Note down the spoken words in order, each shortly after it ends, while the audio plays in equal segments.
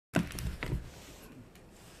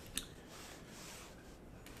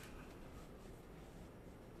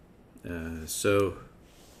So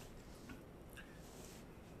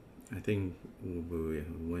I think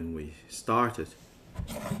when we started,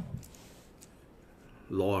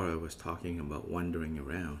 Laura was talking about wandering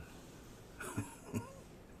around.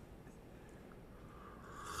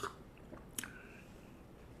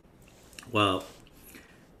 Well,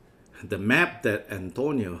 the map that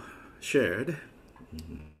Antonio shared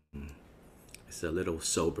is a little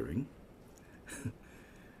sobering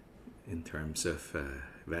in terms of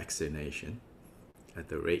vaccination at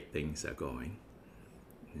the rate things are going.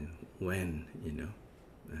 When,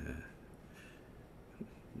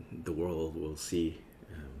 the world will see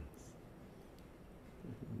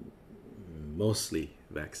mostly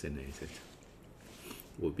vaccinated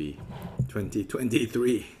will be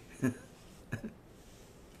 2023.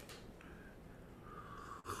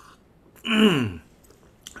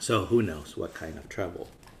 So who knows what kind of travel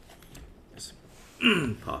is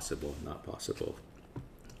possible, not possible.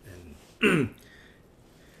 And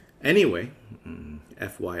anyway,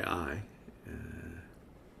 FYI,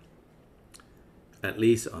 at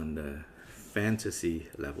least on the fantasy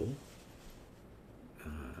level,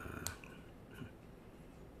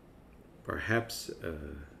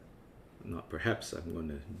 not perhaps, I'm going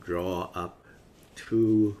to draw up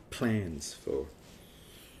two plans for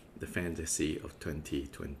the fantasy of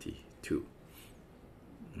 2022.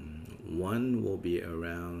 One will be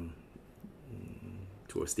around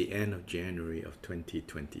towards the end of January of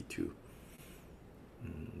 2022.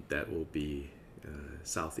 That will be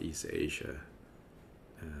Southeast Asia,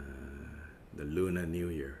 the Lunar New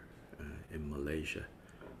Year in Malaysia.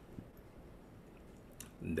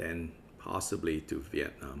 Then possibly to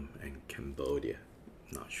Vietnam and Cambodia.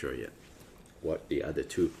 Not sure yet what the other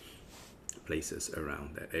two places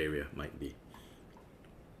around that area might be.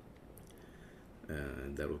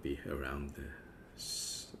 That will be around the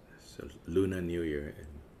Lunar New Year in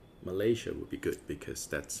Malaysia would be good because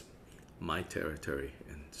that's my territory,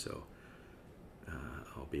 and so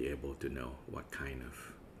I'll be able to know what kind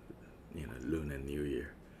of Lunar New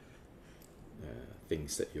Year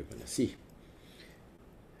things that you're going to see.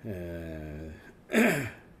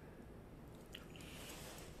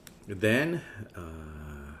 Then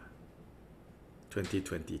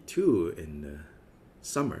 2022 in the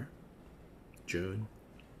summer, June,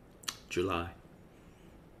 July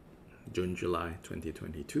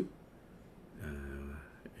 2022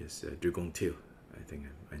 is Gongchik. I think I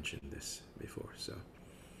mentioned this before, so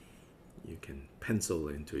you can pencil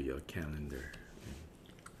into your calendar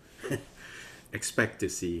and expect to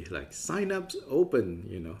see like sign-ups open,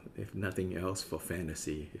 if nothing else for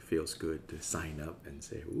fantasy. It feels good to sign up and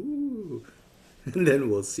say, ooh, and then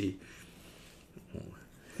we'll see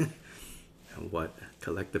what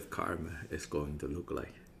collective karma is going to look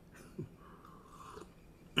like.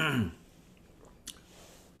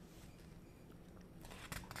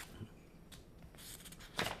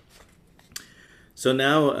 So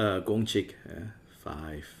now Gongchik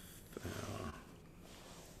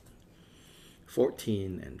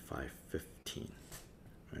 5:14 and 5:15,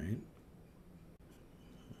 right?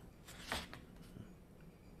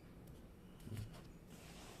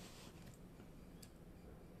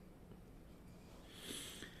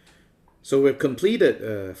 So we've completed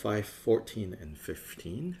 5:14 and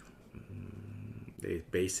 15. They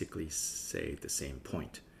basically say the same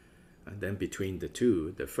point. And then between the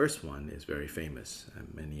two, the first one is very famous,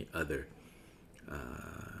 and many other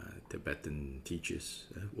Tibetan teachers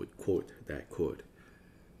would quote that quote.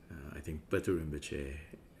 I think Buddha Rinpoche,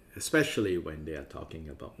 especially when they are talking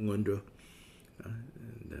about Ngondro,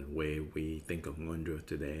 the way we think of Ngondro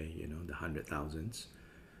today, the 100,000s.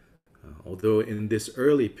 Although in this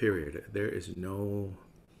early period, there is no,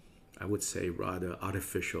 I would say, rather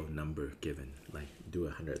artificial number given, like do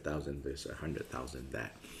 100,000 this, 100,000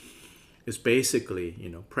 that. It's basically,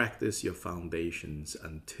 practice your foundations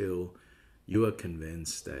until you are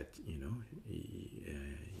convinced that, you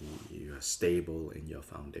are stable in your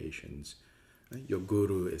foundations. Your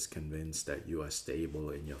guru is convinced that you are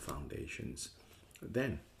stable in your foundations.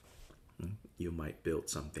 Then you might build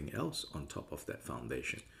something else on top of that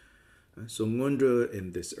foundation. So Ngondro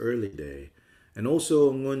in this early day, and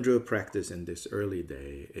also Ngondro practice in this early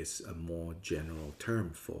day, is a more general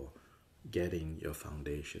term for getting your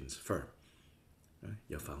foundations firm.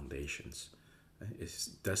 Your foundations. It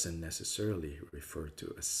doesn't necessarily refer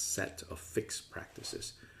to a set of fixed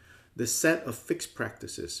practices. The set of fixed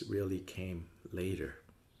practices really came later.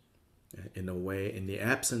 In a way, in the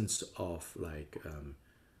absence of like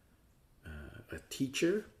a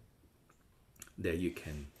teacher that you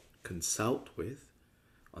can consult with,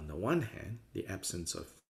 on the one hand, the absence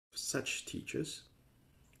of such teachers,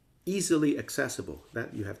 easily accessible.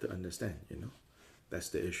 That you have to understand, That's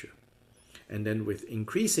the issue. And then with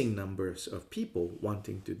increasing numbers of people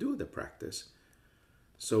wanting to do the practice,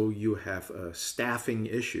 so you have a staffing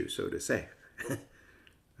issue, so to say.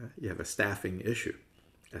 You have a staffing issue,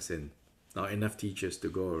 as in not enough teachers to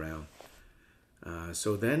go around.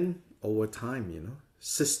 So then, over time,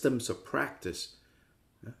 systems of practice,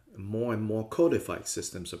 more and more codified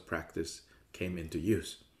systems of practice came into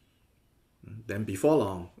use. Then before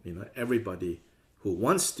long, everybody who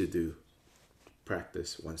wants to do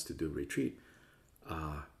practice, wants to do retreat,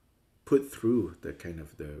 put through the kind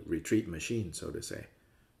of the retreat machine, so to say,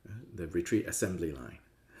 the retreat assembly line.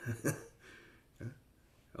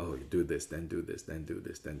 Oh, you do this, then do this, then do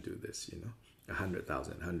this, then do this,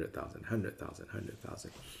 100,000, 100,000, 100,000,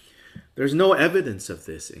 100,000. There's no evidence of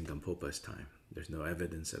this in Gampopa's time. There's no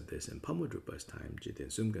evidence of this in Pamudrupa's time, Jiten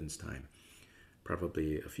Sumgön's time.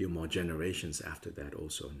 Probably a few more generations after that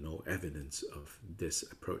also, no evidence of this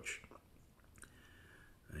approach.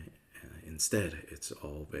 Instead, it's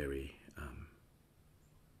all very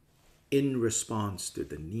in response to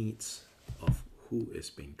the needs of who is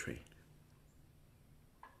being trained.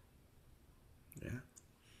 Yeah.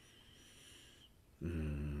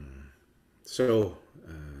 So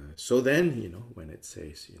then, when it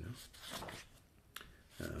says,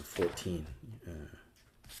 14.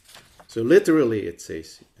 So literally it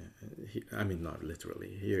says, not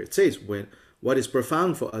literally, here it says, when what is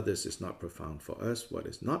profound for others is not profound for us, what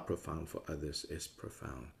is not profound for others is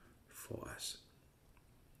profound for us.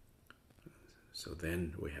 So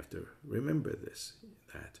then we have to remember this,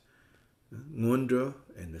 that Ngondro,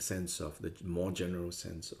 in the sense of the more general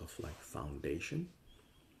sense of like foundation,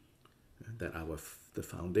 that the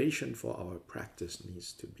foundation for our practice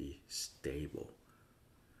needs to be stable.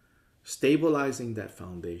 Stabilizing that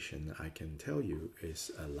foundation, I can tell you, is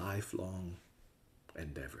a lifelong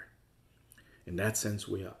endeavor. In that sense,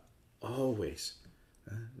 we are always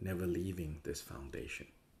never leaving this foundation.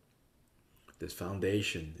 This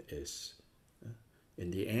foundation is, in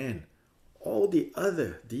the end, all the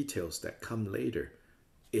other details that come later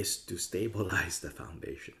is to stabilize the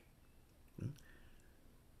foundation.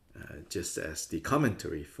 Just as the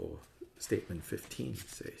commentary for statement 15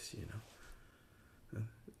 says,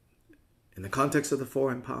 in the context of the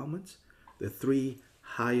four empowerments, the three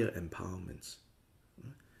higher empowerments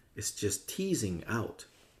is just teasing out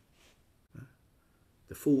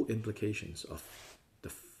the full implications of the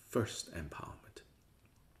first empowerment.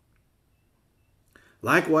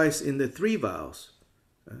 Likewise, in the three vows,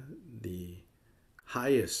 the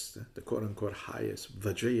highest, the quote-unquote highest,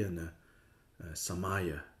 Vajrayana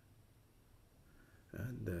Samaya,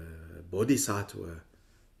 the Bodhisattva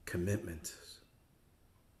commitment,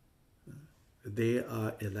 they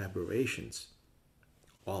are elaborations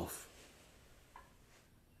of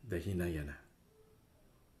the Hinayana,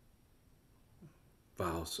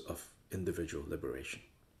 vows of individual liberation.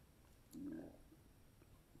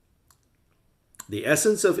 The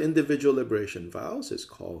essence of individual liberation vows is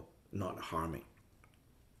called not harming.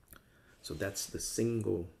 So that's the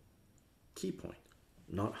single key point,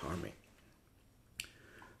 not harming.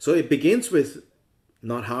 So it begins with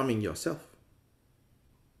not harming yourself.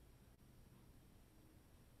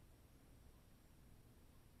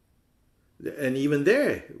 And even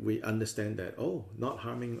there, we understand that, not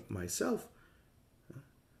harming myself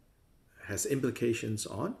has implications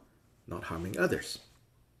on not harming others.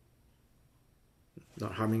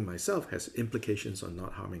 Not harming myself has implications on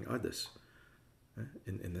not harming others.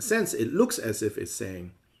 In a sense, it looks as if it's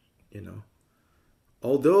saying,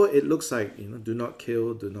 although it looks like, do not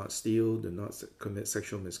kill, do not steal, do not commit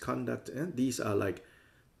sexual misconduct, and these are like,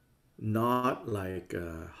 not like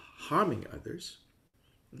harming others.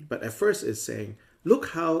 But at first it's saying,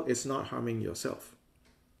 look how it's not harming yourself.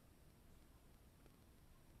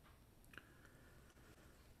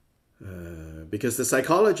 Because the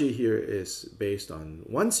psychology here is based on,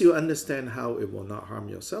 once you understand how it will not harm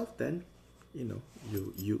yourself, then you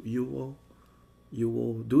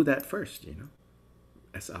will do that first,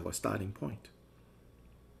 as our starting point.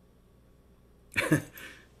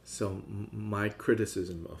 So my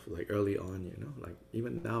criticism of like early on, like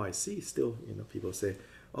even now I see still, people say,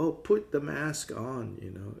 put the mask on,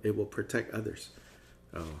 it will protect others.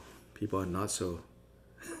 People are not so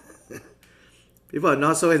people are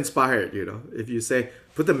not so inspired, If you say,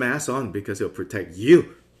 put the mask on because it'll protect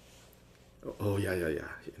you. Oh, yeah.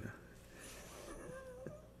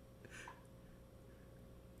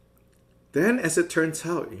 Then as it turns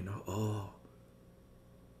out,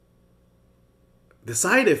 the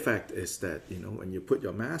side effect is that, when you put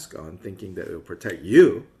your mask on thinking that it will protect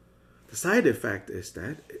you, the side effect is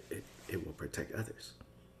that it will protect others.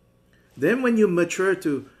 Then when you mature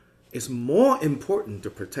to, it's more important to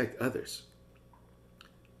protect others.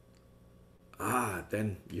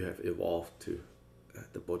 Then you have evolved to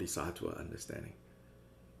the bodhisattva understanding.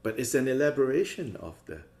 But it's an elaboration of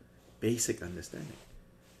the basic understanding.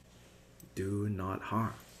 Do not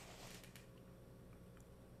harm.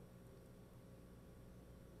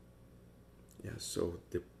 Yeah, so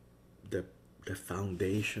the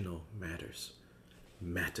foundational matters.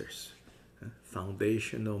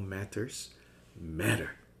 Foundational matters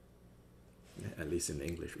matter. At least in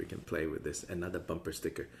English, we can play with this. Another bumper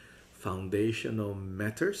sticker. Foundational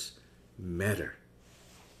matters matter.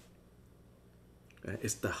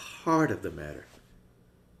 It's the heart of the matter.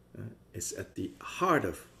 It's at the heart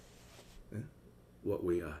of what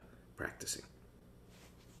we are practicing.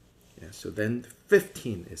 Yeah, so then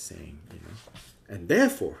 15 is saying, and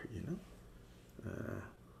therefore,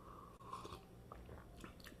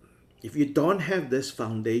 if you don't have this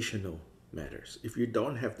foundational matters, if you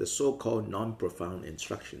don't have the so-called non-profound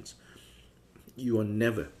instructions, you will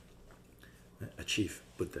never achieve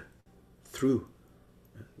Buddha through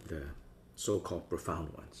the so-called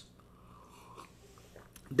profound ones.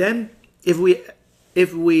 Then, if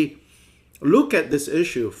we look at this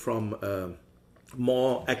issue from a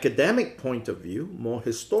more academic point of view, more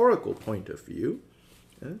historical point of view,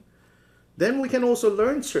 then we can also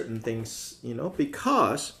learn certain things,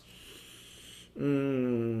 because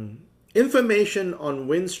information on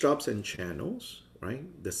winds, drops, and channels,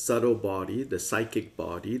 right? The subtle body, the psychic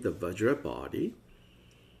body, the Vajra body,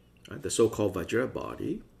 the so-called Vajra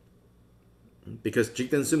body, because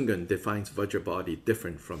Jigten Sumgun defines Vajra body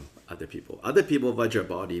different from other people. Other people, Vajra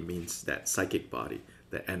body means that psychic body,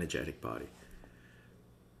 the energetic body.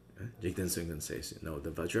 Jigten Sumgun says, no,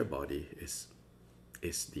 the Vajra body is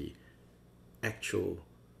the actual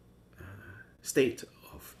state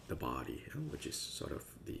of the body, which is sort of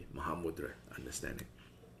the Mahamudra understanding.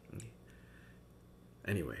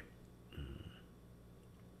 Anyway.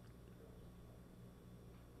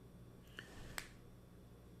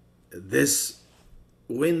 This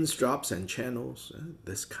winds, drops, and channels,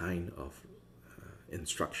 this kind of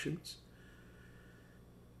instructions,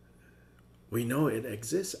 we know it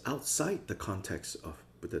exists outside the context of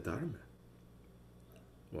Buddha Dharma.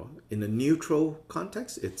 Well, in a neutral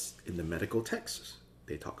context, it's in the medical texts.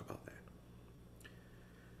 They talk about that.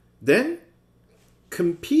 Then,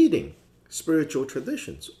 competing spiritual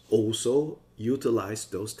traditions also utilize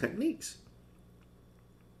those techniques.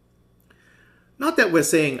 Not that we're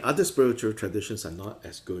saying other spiritual traditions are not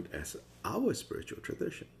as good as our spiritual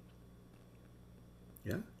tradition.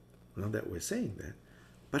 Yeah? Not that we're saying that.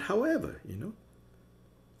 But however,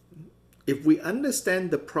 if we understand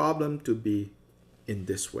the problem to be in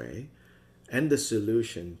this way and the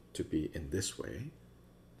solution to be in this way,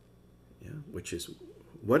 which is,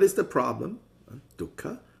 what is the problem?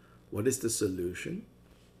 Dukkha. What is the solution?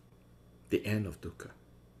 The end of dukkha.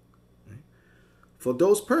 For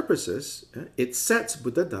those purposes, it sets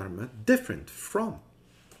Buddha Dharma different from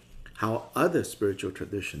how other spiritual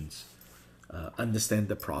traditions understand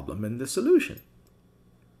the problem and the solution.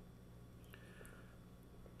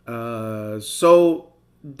 So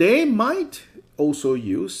they might also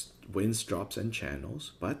use winds, drops, and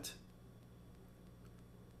channels, but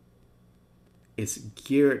it's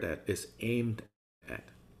geared at, it's aimed at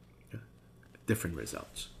different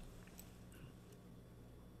results.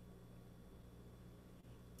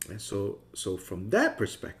 And so from that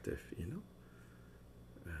perspective,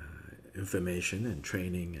 information and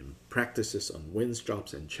training and practices on winds,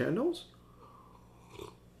 drops, and channels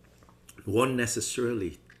won't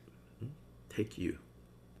necessarily take you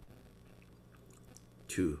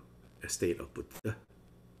to a state of Buddha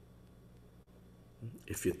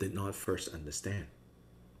if you did not first understand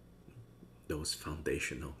those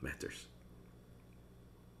foundational matters.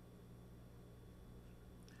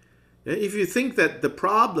 If you think that the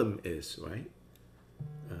problem is, right,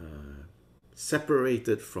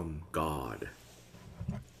 separated from God,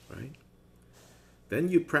 right, then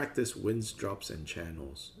you practice winds, drops, and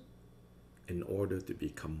channels in order to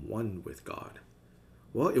become one with God.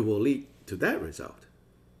 Well, it will lead to that result.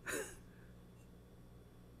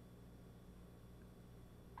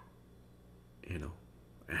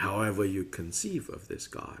 However you conceive of this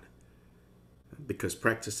God. Because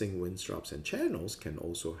practicing winds, drops, and channels can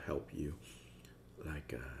also help you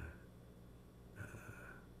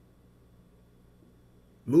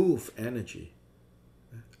move energy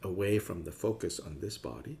away from the focus on this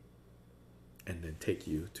body and then take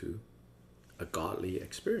you to a godly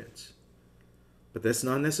experience. But that's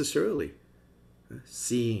not necessarily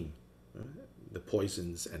seeing the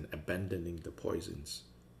poisons and abandoning the poisons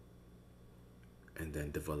and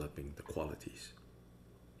then developing the qualities.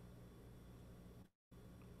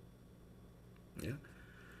 Yeah.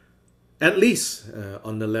 At least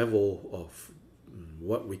on the level of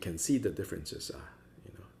what we can see the differences are.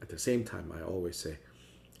 At the same time, I always say,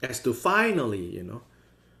 as to finally,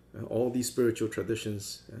 all these spiritual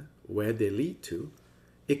traditions, where they lead to,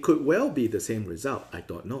 it could well be the same result. I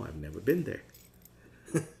don't know. I've never been there.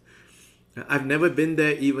 I've never been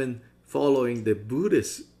there even following the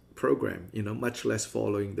Buddhist program, much less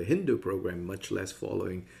following the Hindu program, much less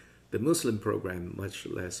following the Muslim program, much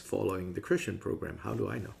less following the Christian program. How do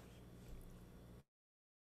I know?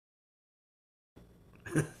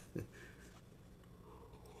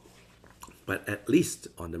 But at least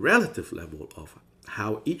on the relative level of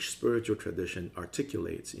how each spiritual tradition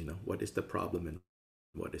articulates, what is the problem and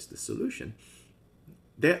what is the solution,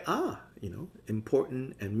 there are,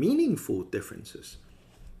 important and meaningful differences.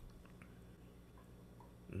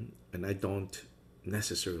 And I don't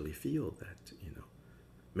necessarily feel that,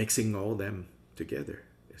 mixing all them together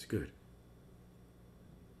is good.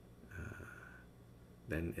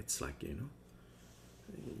 Then it's like,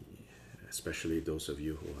 especially those of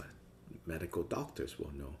you who are medical doctors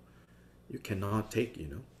will know, you cannot take,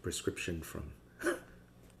 prescription from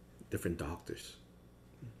different doctors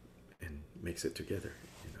and mix it together,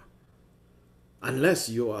 Unless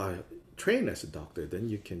you are trained as a doctor, then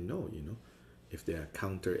you can know, if there are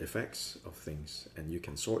counter effects of things and you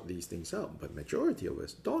can sort these things out. But majority of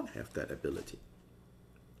us don't have that ability.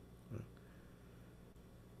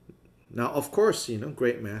 Now, of course,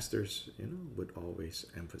 great masters, would always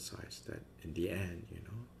emphasize that in the end,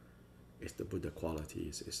 it's the Buddha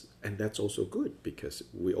qualities. And that's also good, because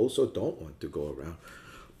we also don't want to go around,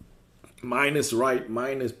 mine is right,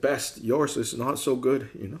 mine is best, yours is not so good,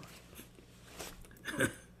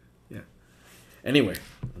 Yeah. Anyway,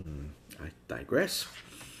 I digress.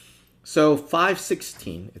 So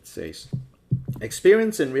 516, it says,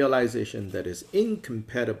 experience and realization that is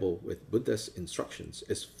incompatible with Buddha's instructions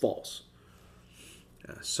is false.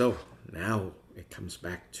 So now it comes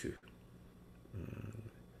back to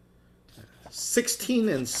 16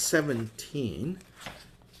 and 17.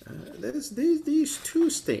 There's these two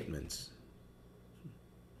statements.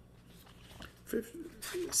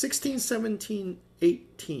 16, 17,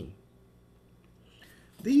 18.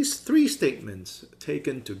 These three statements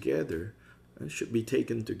taken together should be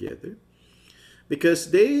taken together,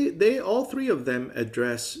 because they all three of them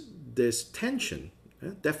address this tension,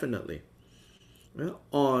 definitely,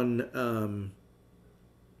 on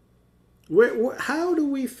how do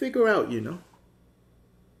we figure out,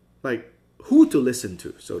 like who to listen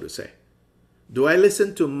to, so to say. Do I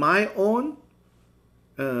listen to my own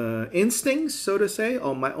instincts, so to say,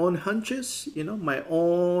 or my own hunches, my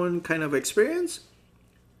own kind of experience?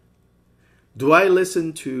 Do I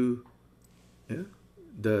listen to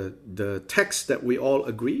the text that we all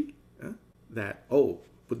agree that,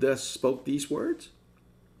 Buddha spoke these words?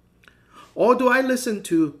 Or do I listen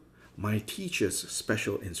to my teacher's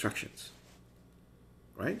special instructions?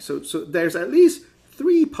 Right? So there's at least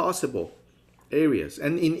three possible areas.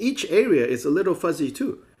 And in each area, it's a little fuzzy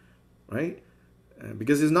too, right?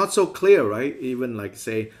 Because it's not so clear, right? Even like,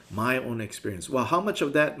 say, my own experience. Well, how much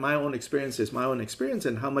of that my own experience is my own experience,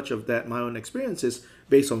 and how much of that my own experience is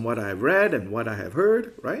based on what I've read and what I have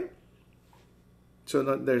heard, right? So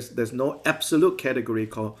there's no absolute category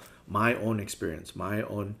called my own experience, my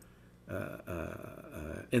own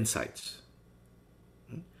insights.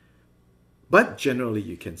 But generally,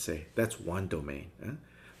 you can say that's one domain.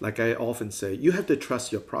 Like I often say, you have to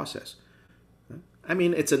trust your process. I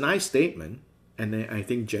mean, it's a nice statement, and I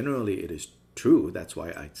think generally it is true. That's why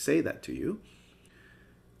I say that to you.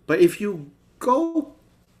 But if you go,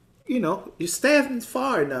 you stand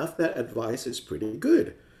far enough, that advice is pretty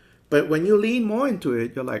good. But when you lean more into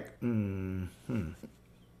it, you're like,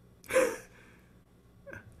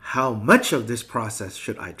 how much of this process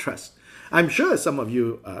should I trust? I'm sure some of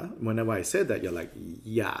you, whenever I said that, you're like,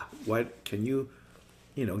 yeah, what can you,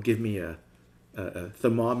 give me a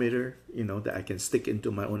thermometer, that I can stick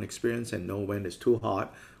into my own experience and know when it's too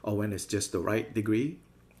hot or when it's just the right degree,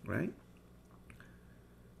 right?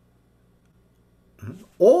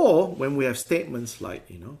 Or when we have statements like,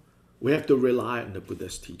 we have to rely on the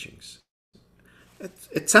Buddha's teachings.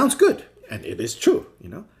 It sounds good, and it is true,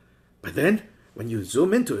 But then when you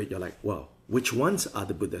zoom into it, you're like, well, which ones are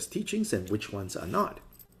the Buddha's teachings and which ones are not,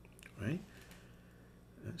 right?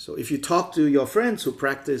 So if you talk to your friends who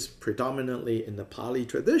practice predominantly in the Pali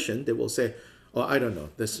tradition, they will say, oh, I don't know,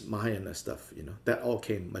 this Mahayana stuff, that all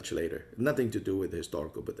came much later. Nothing to do with the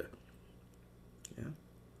historical Buddha. Yeah.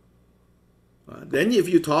 Then if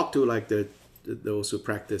you talk to like the those who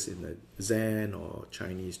practice in the Zen or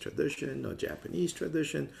Chinese tradition or Japanese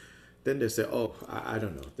tradition, then they say, oh, I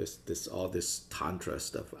don't know, all this tantra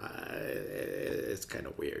stuff, it's kind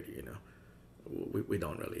of weird, you know. We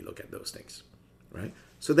don't really look at those things, right?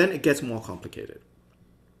 So then it gets more complicated.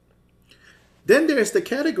 Then there's the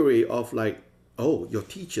category of like, oh, your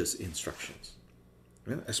teacher's instructions,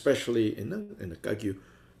 yeah? Especially in the Kagyu,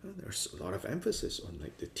 there's a lot of emphasis on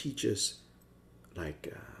like the teacher's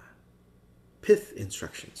like pith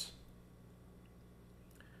instructions.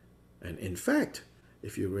 And in fact,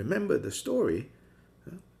 if you remember the story,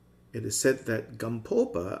 it is said that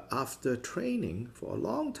Gampopa, after training for a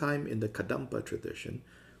long time in the Kadampa tradition,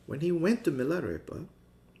 when he went to Milarepa,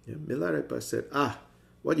 Milarepa said,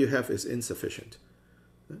 what you have is insufficient.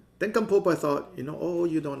 Then Gampopa thought, oh,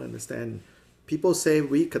 you don't understand. People say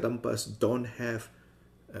we Kadampas don't have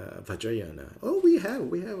Vajrayana. Oh, we have.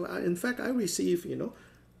 In fact, I receive,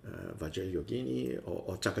 Vajrayogini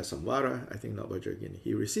or Chakasamvara. I think not Vajrayogini.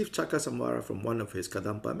 He received Chakasamvara from one of his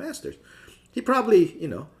Kadampa masters. He probably,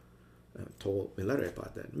 told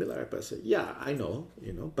Milarepa that. Milarepa said, yeah, I know,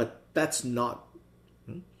 but that's not,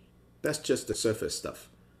 that's just the surface stuff.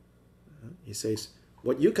 He says,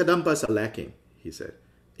 what you Kadampas are lacking, he said,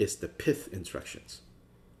 is the pith instructions.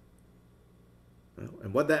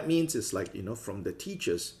 And what that means is like, from the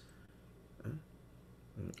teacher's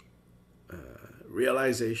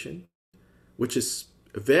realization, which is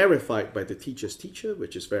verified by the teacher's teacher,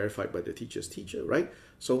 which is verified by the teacher's teacher, right?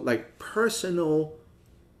 So like personal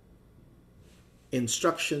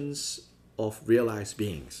instructions of realized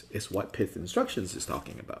beings is what pith instructions is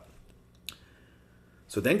talking about.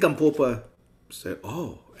 So then Gampopa said,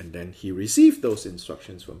 oh, and then he received those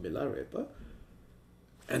instructions from Milarepa,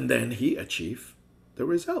 and then he achieved the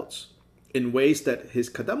results in ways that his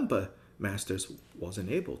Kadampa masters wasn't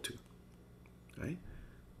able to, right?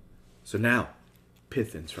 So now,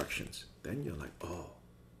 pith instructions. Then you're like, oh.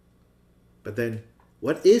 But then,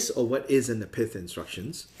 what is or what isn't the pith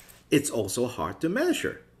instructions? It's also hard to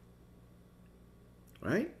measure,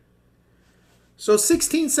 right? So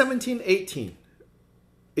 16, 17, 18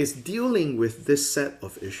 is dealing with this set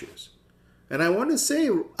of issues. And I want to say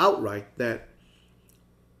outright that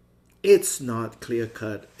it's not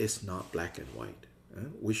clear-cut, it's not black and white.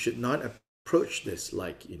 We should not approach this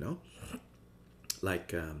like,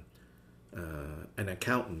 like an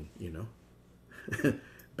accountant,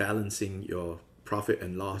 balancing your profit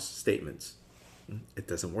and loss statements. It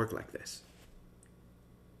doesn't work like this.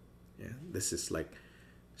 Yeah, this is like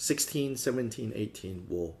 16, 17, 18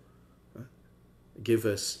 will give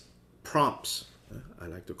us prompts, I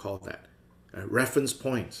like to call that, reference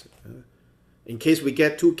points, in case we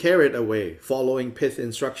get too carried away following pith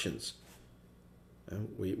instructions.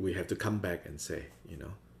 We have to come back and say,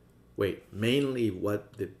 wait, mainly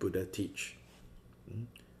what did Buddha teach?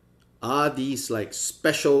 Are these like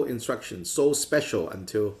special instructions, so special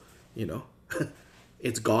until,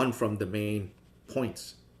 it's gone from the main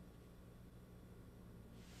points?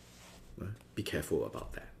 Be careful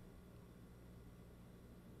about that.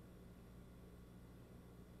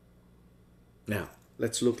 Now,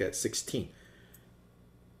 let's look at 16.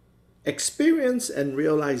 Experience and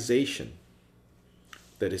realization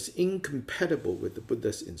that is incompatible with the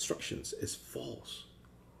Buddha's instructions is false.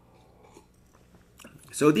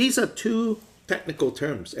 So these are two technical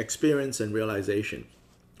terms, experience and realization.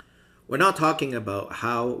 We're not talking about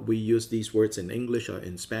how we use these words in English or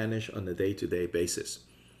in Spanish on a day-to-day basis.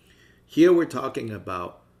 Here we're talking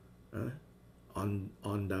about in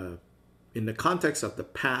the context of the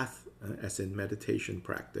path, as in meditation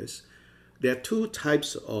practice, there are two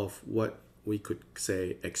types of what we could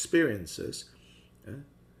say experiences.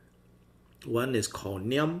 One is called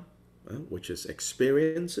nyam, which is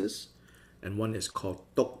experiences, and one is called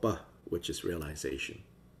tokpa, which is realization.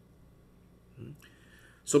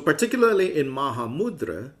 So particularly in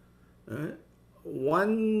Mahamudra,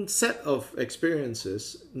 one set of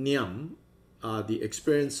experiences, nyam, are the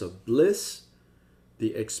experience of bliss,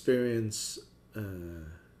 the experience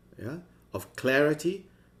of clarity,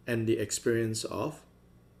 and the experience of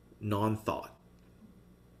non-thought.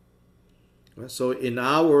 So in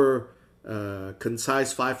our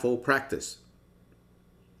concise fivefold practice,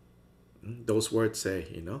 those words say,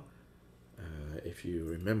 if you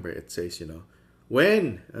remember, it says,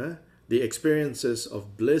 when the experiences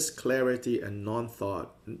of bliss, clarity, and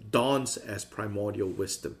non-thought dawns as primordial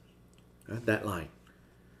wisdom. That line.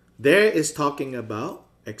 There is talking about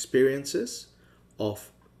experiences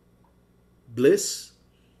of bliss,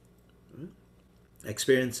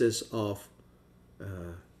 experiences of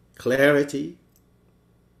clarity,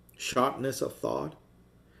 sharpness of thought,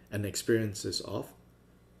 and experiences of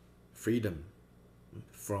freedom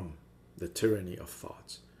from the tyranny of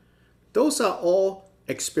thoughts. Those are all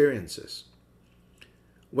experiences.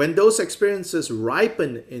 When those experiences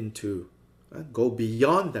ripen into, go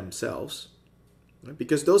beyond themselves,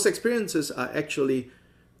 because those experiences are actually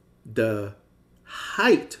the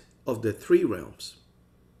height of the three realms.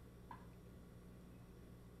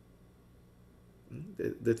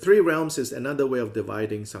 The three realms is another way of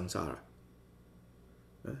dividing samsara.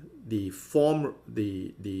 The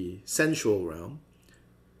sensual realm.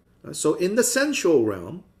 So in the sensual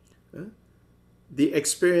realm, the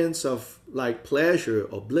experience of like pleasure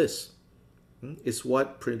or bliss is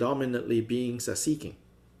what predominantly beings are seeking.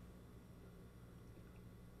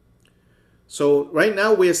 So right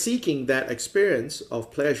now we are seeking that experience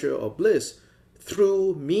of pleasure or bliss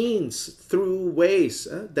through means, through ways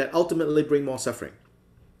that ultimately bring more suffering.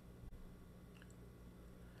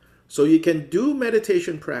 So you can do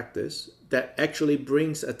meditation practice that actually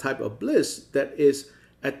brings a type of bliss that is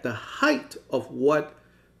at the height of what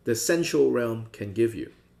the sensual realm can give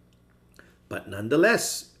you. But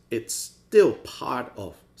nonetheless, it's still part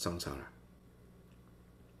of samsara.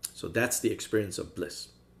 So that's the experience of bliss.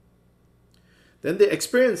 Then the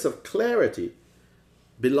experience of clarity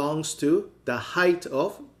belongs to the height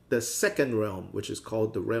of the second realm, which is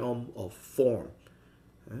called the realm of form.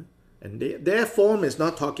 And their form is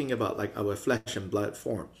not talking about like our flesh and blood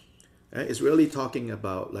form. It's really talking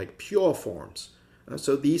about like pure forms.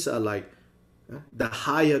 So these are like the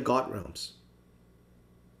higher God realms.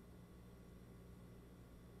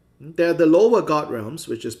 There are the lower God realms,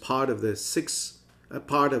 which is part of the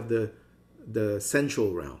part of the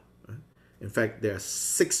sensual realm. In fact, there are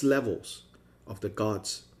 6 levels of the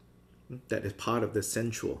gods that is part of the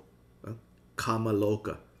sensual, kama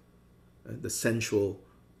loka, the sensual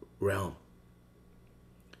realm.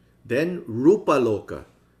 Then rupa loka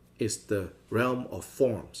is the realm of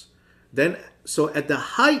forms. Then, so at the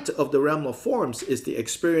height of the realm of forms is the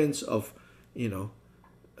experience of,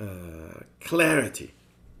 clarity.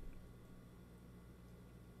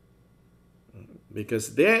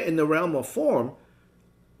 Because there in the realm of form,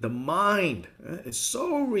 the mind is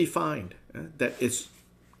so refined that it's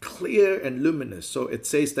clear and luminous. So it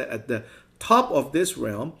says that at the top of this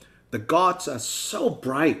realm, the gods are so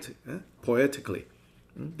bright, poetically.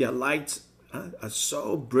 Their lights are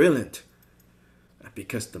so brilliant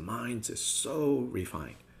because the mind is so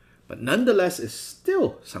refined. But nonetheless, it's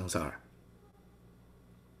still samsara.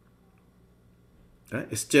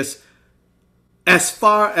 It's just as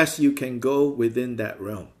far as you can go within that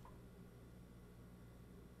realm.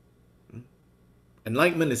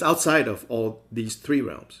 Enlightenment is outside of all these 3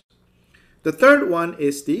 realms. The third one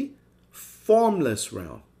is the formless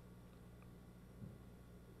realm.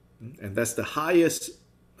 And that's the highest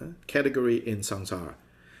category in samsara.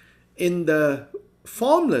 In the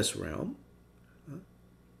formless realm,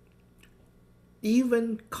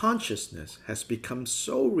 even consciousness has become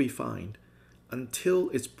so refined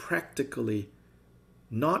until it's practically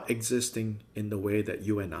not existing in the way that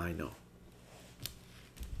you and I know.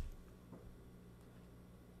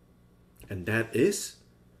 And that is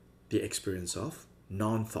the experience of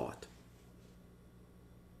non-thought.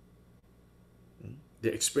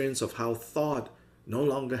 The experience of how thought no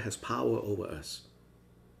longer has power over us.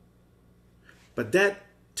 But that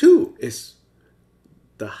too is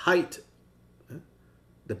the height,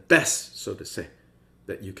 the best, so to say,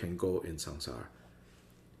 that you can go in samsara.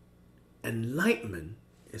 Enlightenment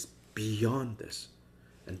is beyond this.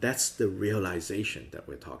 And that's the realization that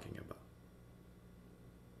we're talking about.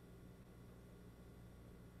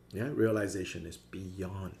 Yeah, realization is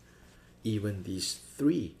beyond even these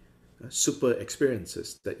 3 super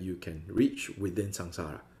experiences that you can reach within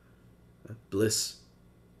samsara. Bliss,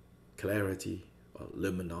 clarity, or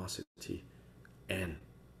luminosity, and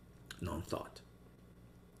non-thought.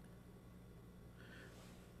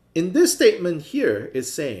 In this statement here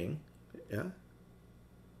is saying,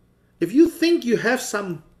 if you think you have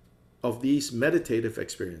some of these meditative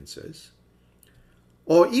experiences,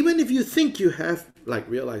 or even if you think you have like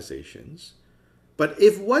realizations, but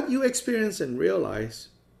if what you experience and realize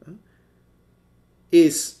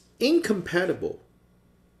is incompatible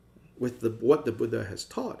with what the Buddha has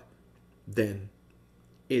taught, then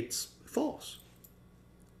it's false.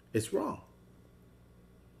 It's wrong.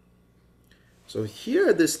 So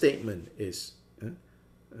here this statement is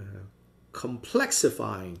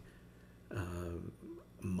complexifying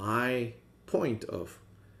my point of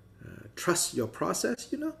trust your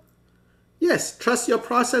process, Yes, trust your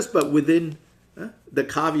process, but within the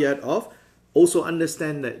caveat of also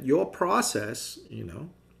understand that your process,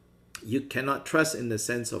 you cannot trust in the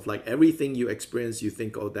sense of like everything you experience, you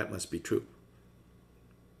think, oh, that must be true.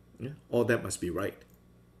 all that must be right.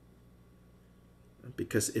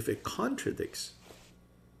 Because if it contradicts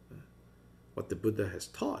what the Buddha has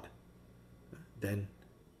taught, then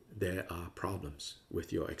there are problems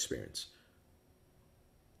with your experience.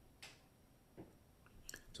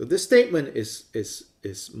 So this statement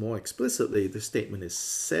is more explicitly, this statement is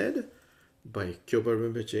said by Kyoba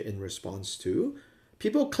Rinpoche in response to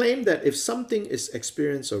people claim that if something is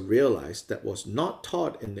experienced or realized that was not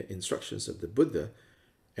taught in the instructions of the Buddha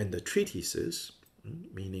and the treatises,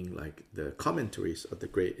 meaning like the commentaries of the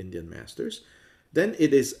great Indian masters, then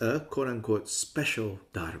it is a quote-unquote special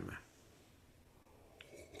dharma.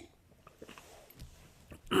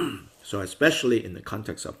 So especially in the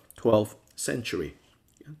context of 12th century,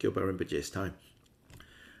 Kyoba Rinpoche's time,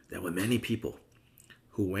 there were many people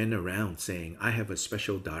who went around saying, I have a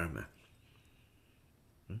special dharma.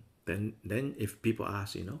 Then if people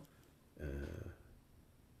ask,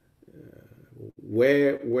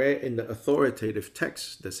 where in the authoritative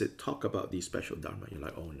text does it talk about these special dharma? You're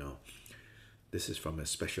like, oh no, this is from a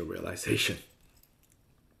special realization.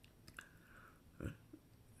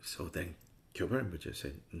 So then Kyoba Rinpoche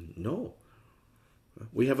said, no.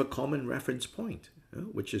 We have a common reference point,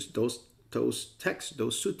 which is those texts,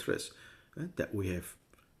 those sutras that we have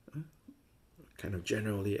kind of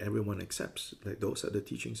generally everyone accepts. Like those are the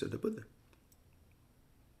teachings of the Buddha.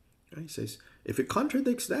 He says, if it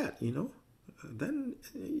contradicts that, then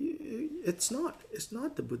it's not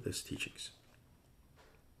the Buddha's teachings.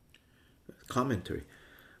 Commentary.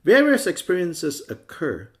 Various experiences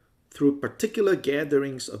occur through particular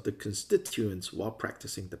gatherings of the constituents while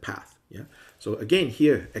practicing the path. Yeah. So again,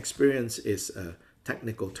 here experience is a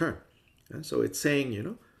technical term. So it's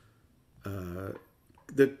saying,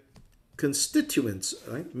 the constituents,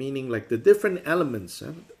 right? Meaning like the different elements,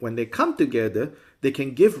 when they come together, they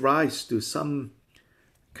can give rise to some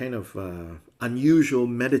kind of unusual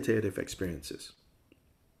meditative experiences.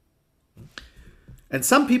 And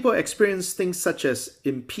some people experience things such as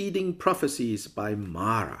impeding prophecies by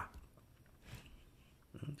Mara.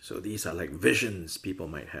 So these are like visions people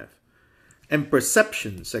might have. And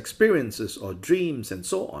perceptions, experiences, or dreams, and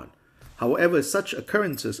so on. However, such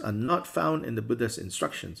occurrences are not found in the Buddha's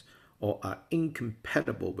instructions or are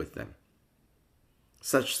incompatible with them.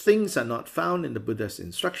 Such things are not found in the Buddha's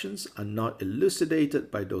instructions, are not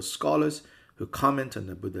elucidated by those scholars who comment on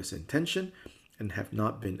the Buddha's intention, and have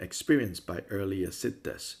not been experienced by earlier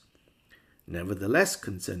siddhas. Nevertheless,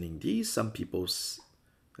 concerning these, some people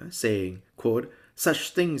saying, quote, such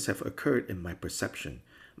things have occurred in my perception,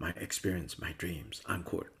 my experience, my dreams,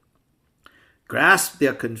 unquote, grasp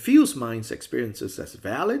their confused minds' experiences as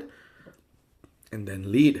valid, and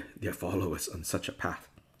then lead their followers on such a path.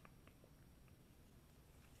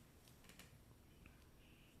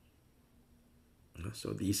 So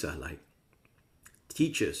these are like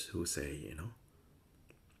teachers who say,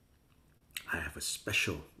 I have a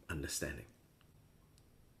special understanding.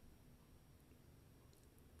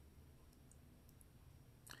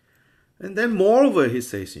 And then moreover, he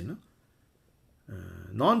says,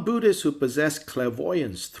 non-Buddhists who possess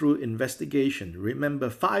clairvoyance through investigation remember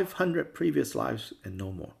 500 previous lives and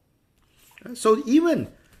no more. So even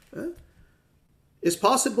it's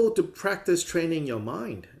possible to practice training your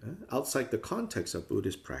mind outside the context of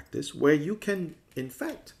Buddhist practice, where you can, in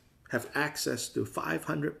fact, have access to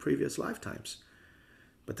 500 previous lifetimes.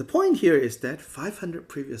 But the point here is that 500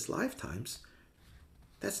 previous lifetimes,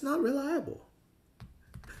 that's not reliable.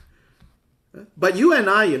 But you and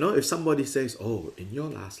I, if somebody says, oh, in your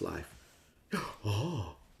last life,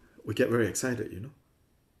 oh, we get very excited, And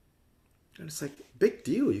it's like, big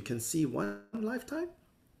deal, you can see one lifetime.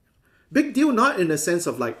 Big deal not in the sense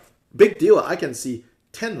of like, big deal, I can see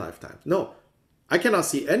 10 lifetimes. No, I cannot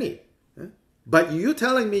see any. But you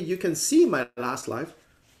telling me you can see my last life,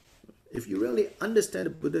 if you really understand the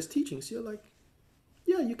Buddha's teachings, you're like,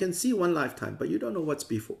 yeah, you can see one lifetime, but you don't know what's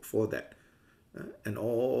before that. And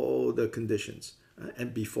all the conditions,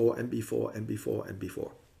 and before, and before, and before, and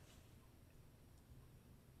before.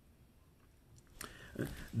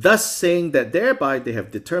 Thus saying that thereby they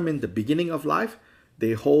have determined the beginning of life,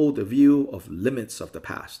 they hold the view of limits of the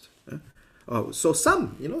past. So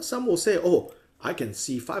some will say, oh, I can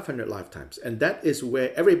see 500 lifetimes, and that is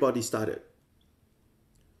where everybody started.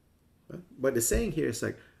 But the saying here is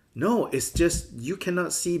like, no, it's just you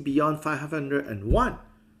cannot see beyond 501.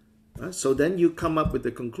 So then you come up with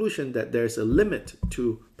the conclusion that there's a limit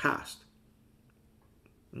to past.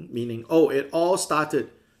 Meaning, it all started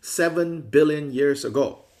 7 billion years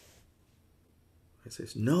ago. It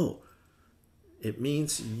says, no. It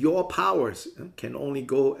means your powers can only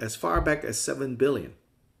go as far back as 7 billion.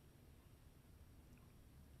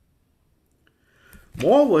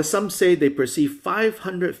 Moreover, some say they perceive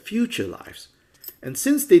 500 future lives. And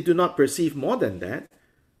since they do not perceive more than that,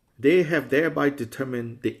 they have thereby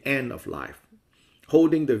determined the end of life,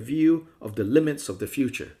 holding the view of the limits of the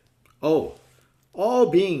future. Oh,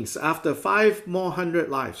 all beings after 500 more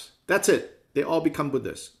lives, that's it. They all become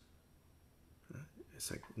Buddhas.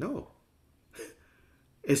 It's like, no.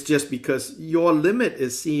 It's just because your limit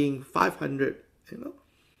is seeing 500,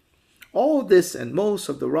 All this and most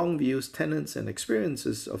of the wrong views, tenets, and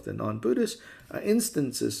experiences of the non-Buddhists are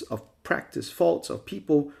instances of practice faults of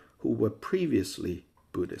people who were previously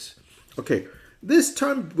Buddhists. Okay, this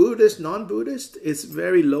term Buddhist, non-Buddhist is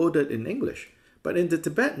very loaded in English, but in the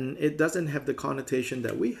Tibetan, it doesn't have the connotation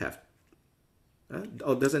that we have,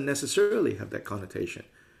 or doesn't necessarily have that connotation,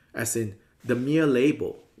 as in the mere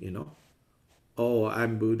label, Oh,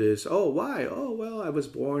 I'm Buddhist. Oh, why? Oh, well, I was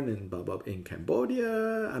born in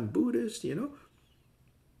Cambodia. I'm Buddhist, No,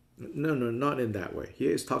 not in that way.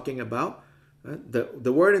 Here it's talking about,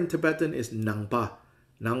 the word in Tibetan is Nangpa.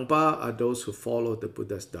 Nangpa are those who follow the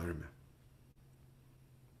Buddha's Dharma.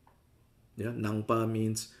 Yeah, Nangpa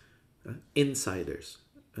means insiders.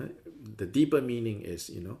 The deeper meaning is,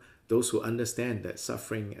 those who understand that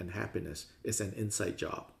suffering and happiness is an inside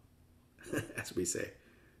job, as we say.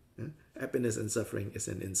 Happiness and suffering is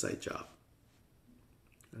an inside job.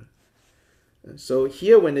 So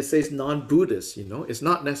here when it says non-Buddhist, it's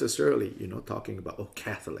not necessarily, talking about,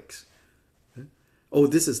 Catholics. Oh,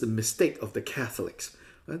 this is the mistake of the Catholics.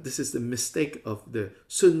 This is the mistake of the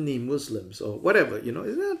Sunni Muslims or whatever,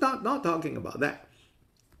 It's not talking about that.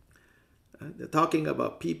 They're talking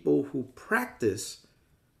about people who practice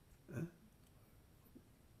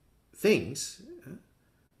things,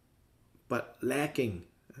 but lacking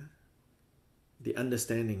the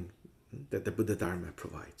understanding that the Buddha Dharma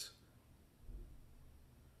provides.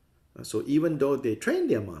 So even though they train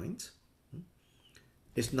their minds,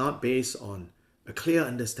 it's not based on a clear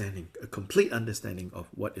understanding, a complete understanding of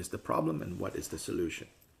what is the problem and what is the solution.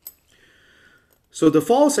 So the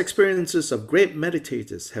false experiences of great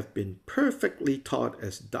meditators have been perfectly taught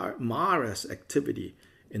as Mara's activity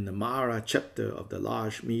in the Mara chapter of the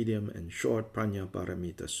large, medium, and short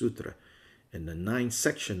Prajnaparamita Sutra, in the 9th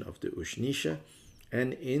section of the Ushnisha,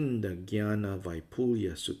 and in the Jnana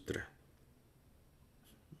Vaipulya Sutra.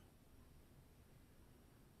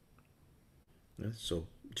 So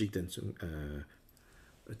Jigten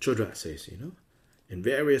Chodra says, in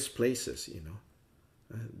various places,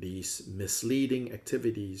 these misleading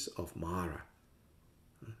activities of Mara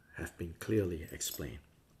have been clearly explained.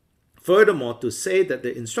 Furthermore, to say that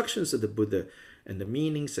the instructions of the Buddha and the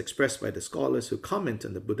meanings expressed by the scholars who comment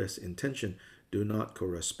on the Buddha's intention do not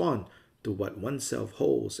correspond to what oneself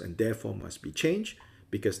holds and therefore must be changed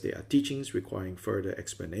because they are teachings requiring further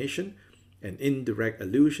explanation and indirect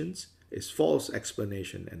allusions is false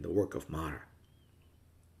explanation and the work of Mara.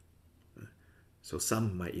 So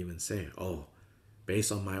some might even say, oh,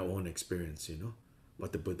 based on my own experience,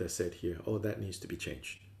 what the Buddha said here, that needs to be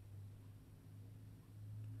changed.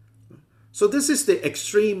 So this is the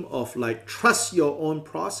extreme of trust your own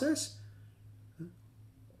process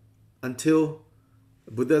until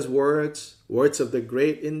Buddha's words of the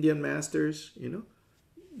great Indian masters,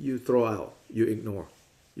 you throw out, you ignore.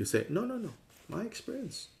 You say, no, my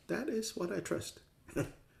experience, that is what I trust.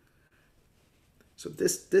 So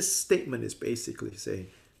this statement is basically saying,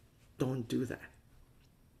 don't do that.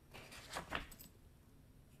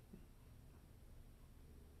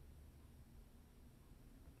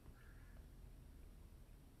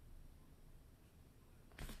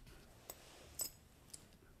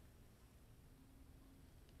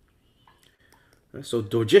 So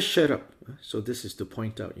Doje shut up. So this is to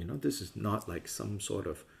point out, this is not like some sort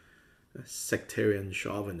of sectarian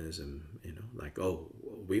chauvinism,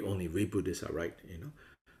 we Buddhists are right,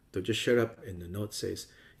 Doje shut up in the note says,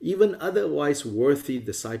 even otherwise worthy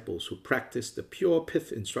disciples who practice the pure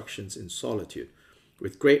pith instructions in solitude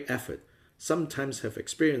with great effort sometimes have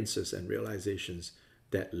experiences and realizations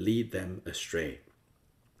that lead them astray.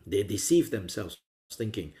 They deceive themselves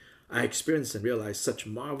thinking, I experienced and realized such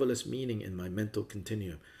marvelous meaning in my mental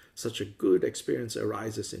continuum. Such a good experience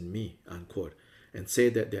arises in me, unquote, and say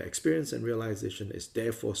that their experience and realization is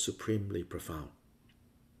therefore supremely profound.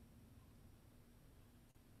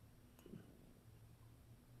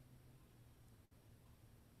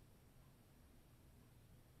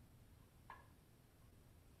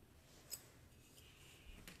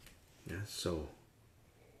 So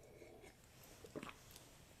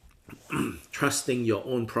trusting your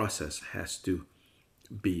own process has to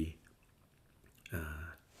be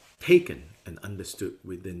taken and understood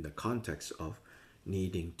within the context of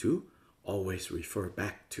needing to always refer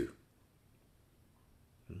back to.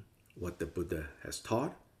 what the Buddha has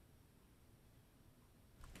taught,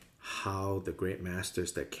 how the great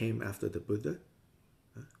masters that came after the Buddha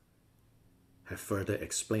have further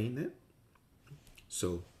explained it.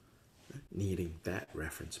 So, needing that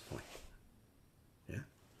reference point. Yeah.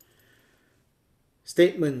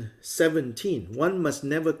 Statement 17. One must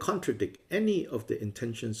never contradict any of the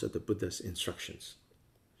intentions of the Buddha's instructions.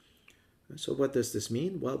 So what does this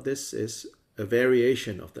mean? Well, this is a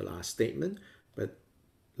variation of the last statement, but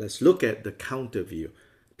let's look at the counter view.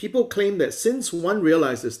 People claim that since one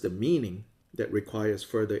realizes the meaning that requires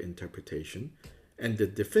further interpretation and the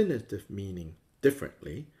definitive meaning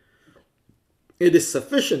differently, it is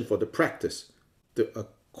sufficient for the practice to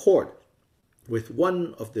accord with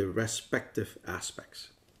one of the respective aspects.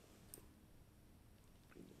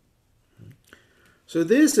 So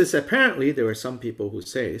this is apparently, there are some people who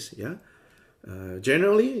says,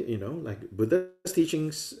 generally, like Buddha's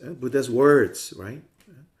teachings, Buddha's words, right?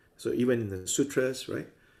 So even in the sutras, right?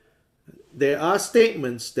 There are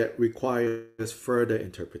statements that requires further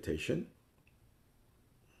interpretation.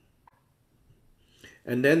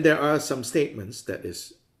 And then there are some statements that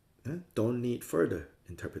don't need further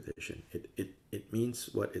interpretation. It means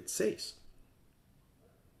what it says.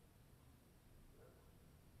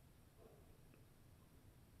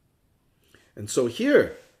 And so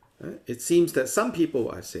here, it seems that some people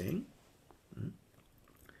are saying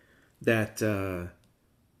that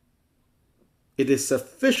it is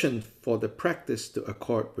sufficient for the practice to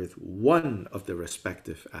accord with one of the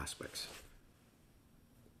respective aspects.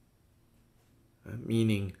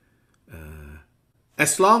 Meaning,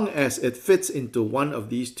 as long as it fits into one of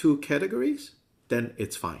these two categories, then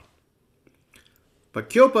it's fine. But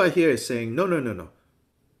Kyopa here is saying, no.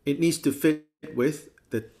 It needs to fit with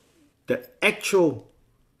the actual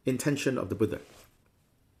intention of the Buddha.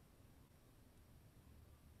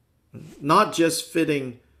 Not just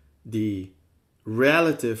fitting the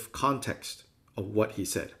relative context of what he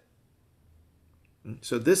said.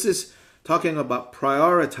 So this is talking about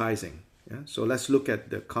prioritizing. Yeah? So let's look at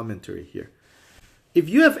the commentary here. If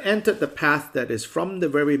you have entered the path that is from the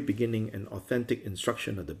very beginning an authentic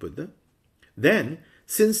instruction of the Buddha, then,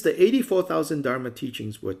 since the 84,000 Dharma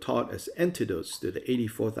teachings were taught as antidotes to the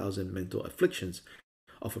 84,000 mental afflictions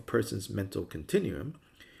of a person's mental continuum,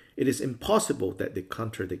 it is impossible that they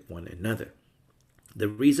contradict one another. The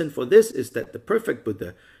reason for this is that the perfect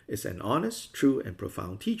Buddha is an honest, true, and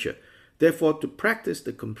profound teacher. Therefore, to practice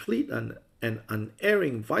the complete and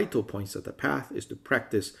unerring vital points of the path is to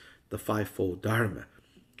practice the fivefold Dharma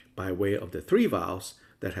by way of the three vows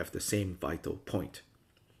that have the same vital point.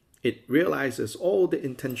 It realizes all the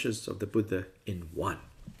intentions of the Buddha in one.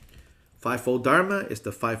 Fivefold Dharma is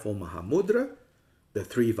the fivefold Mahamudra. The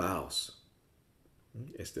three vows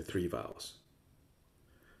is the three vows.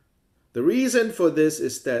 The reason for this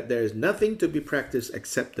is that there is nothing to be practiced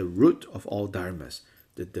except the root of all dharmas,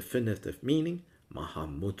 the definitive meaning,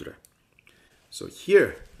 Mahamudra. So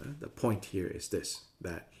here, the point here is this,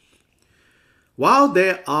 that while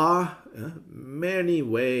there are many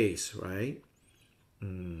ways, right?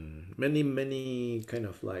 Many kind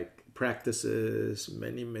of like practices,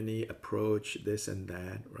 many approach, this and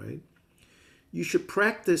that, right? You should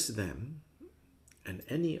practice them, and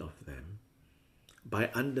any of them, by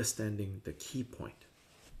understanding the key point.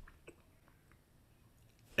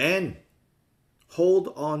 And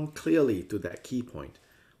hold on clearly to that key point,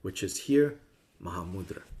 which is here,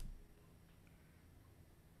 Mahamudra.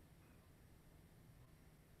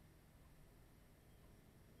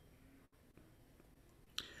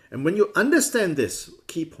 And when you understand this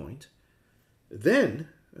key point, then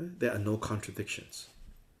there are no contradictions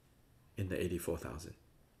in the 84,000.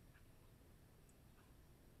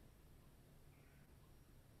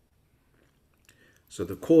 So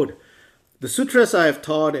the quote, "The sutras I have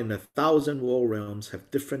taught in 1,000 world realms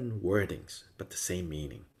have different wordings, but the same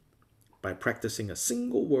meaning. By practicing a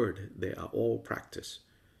single word, they are all practiced."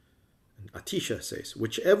 And Atisha says,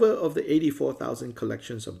 "Whichever of the 84,000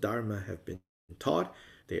 collections of Dharma have been taught,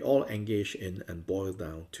 they all engage in and boil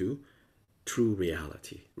down to true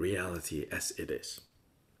reality, reality as it is."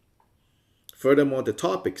 Furthermore, the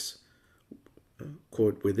topics,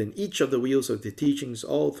 quote, "within each of the wheels of the teachings,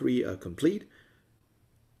 all three are complete."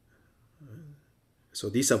 So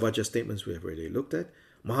these are Vajra statements we have already looked at.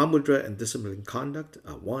 Mahamudra and disciplined conduct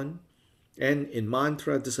are one. And in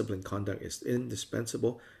mantra, disciplined conduct is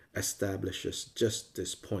indispensable, establishes just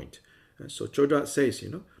this point. So Chodrat says,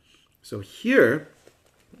 so here,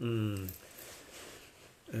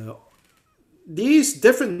 these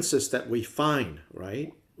differences that we find,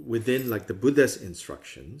 right, within like the Buddha's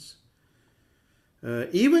instructions,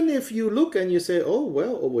 Even if you look and you say, oh,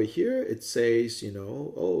 well, over here it says,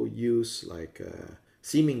 oh, use like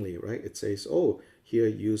seemingly, right? It says, oh, here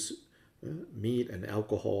use meat and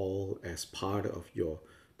alcohol as part of your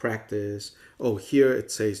practice. Oh, here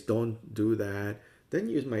it says don't do that. Then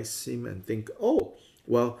you might seem and think, oh,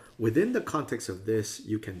 well, within the context of this,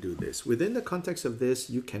 you can do this. Within the context of this,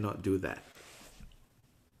 you cannot do that.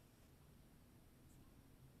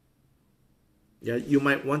 Yeah, you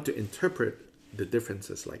might want to interpret the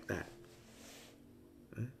differences like that.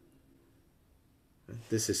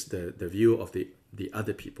 This is the view of the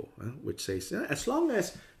other people, which says, as long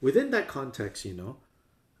as within that context, you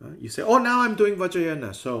say, oh, now I'm doing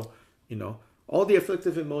Vajrayana, so, all the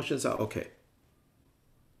afflictive emotions are okay.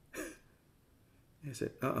 I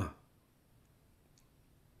said,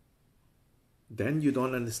 Then you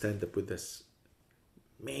don't understand the Buddha's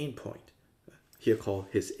main point, here called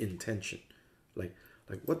his intention. Like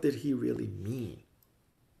what did he really mean?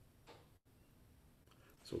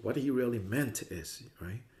 So what he really meant is,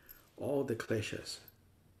 right, all the kleshas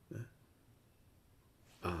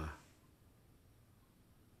are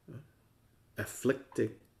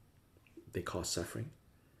afflicted, they cause suffering,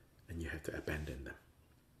 and you have to abandon them.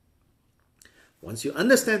 Once you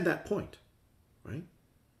understand that point, right,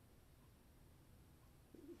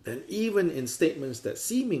 then even in statements that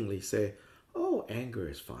seemingly say, oh, anger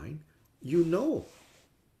is fine, you know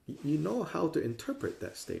how to interpret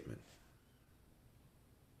that statement.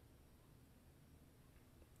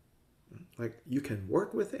 Like, you can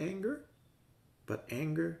work with anger, but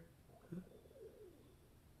anger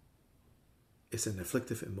is an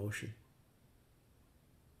afflictive emotion.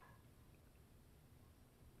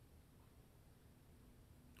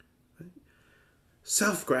 Right?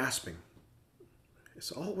 Self-grasping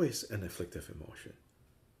is always an afflictive emotion.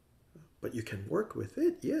 But you can work with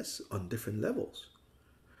it, yes, on different levels.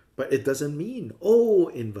 But it doesn't mean, oh,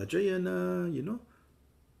 in Vajrayana,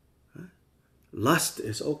 lust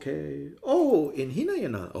is okay. Oh, in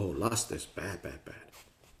Hinayana, oh, lust is bad, bad, bad.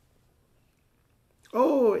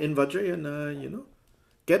 Oh, in Vajrayana,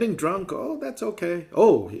 getting drunk, oh, that's okay.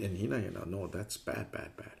 Oh, in Hinayana, no, that's bad,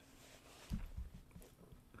 bad, bad.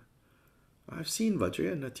 I've seen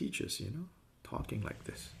Vajrayana teachers, talking like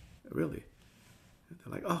this, really.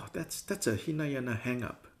 They're like, oh, that's a Hinayana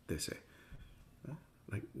hang-up, they say.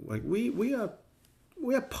 Like we are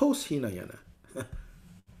post Hinayana.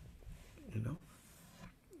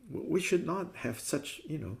 We should not have such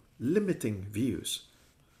limiting views.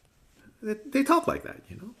 They talk like that,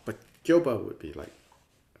 but Kyoba would be like,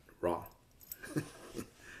 wrong.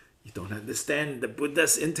 You don't understand the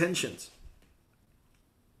Buddha's intentions.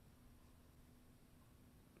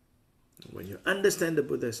 When you understand the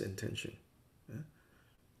Buddha's intention,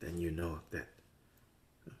 then you know that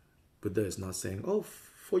Buddha is not saying, oh,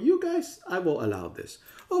 for you guys, I will allow this.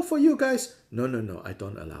 Oh, for you guys, no, I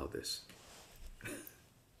don't allow this.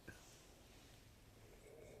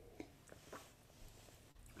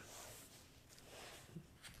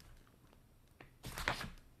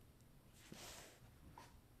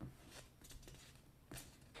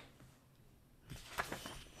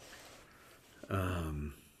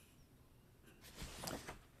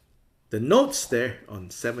 The notes there on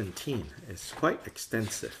 17 is quite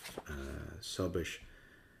extensive. Sobish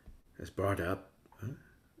has brought up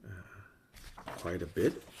quite a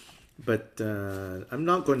bit, but I'm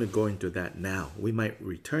not going to go into that now. We might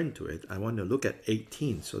return to it. I want to look at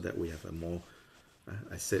 18 so that we have a more,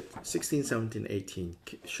 I said 16, 17, 18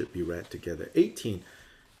 should be read together. 18,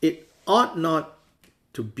 it ought not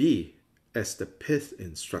to be as the pith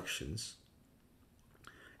instructions.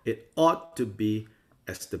 It ought to be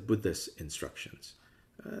as the Buddha's instructions.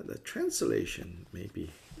 The translation may be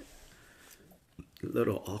a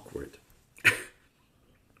little awkward.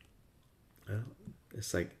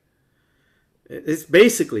 It's like, it's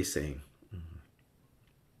basically saying,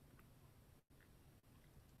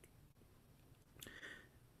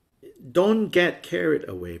 don't get carried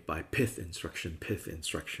away by pith instruction,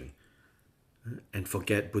 and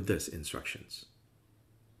forget Buddha's instructions.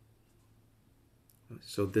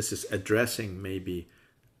 So this is addressing maybe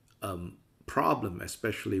a problem,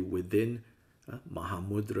 especially within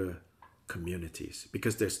Mahamudra communities,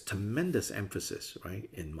 because there's tremendous emphasis, right,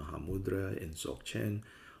 in Mahamudra, in Dzogchen,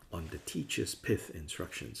 on the teacher's pith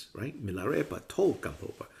instructions, right? Milarepa told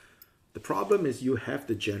Gampopa, the problem is you have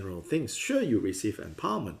the general things. Sure, you receive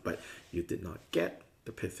empowerment, but you did not get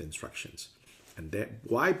the pith instructions. And that,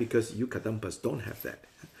 why? Because you Kadampas don't have that.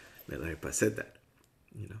 Milarepa said that,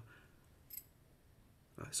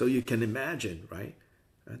 So you can imagine, right?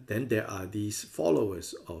 Then there are these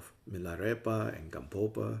followers of Milarepa and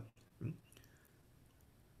Gampopa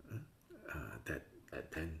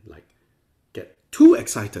then like get too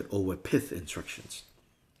excited over pith instructions.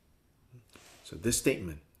 So this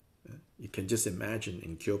statement, you can just imagine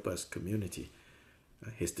in Kyopa's community,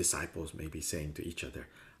 his disciples may be saying to each other,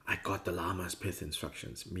 I got the Lama's pith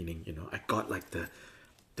instructions, meaning, I got like the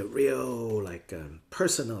real like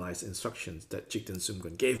personalized instructions that Jigten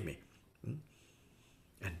Sumgön gave me.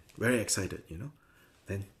 And very excited,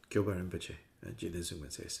 Then Kyopa Rinpoche, Jigten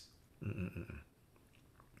Sumgön says,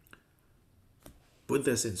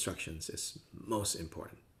 Buddha's instructions is most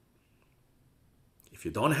important. If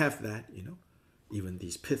you don't have that, even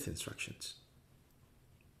these pith instructions,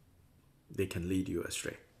 they can lead you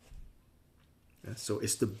astray. So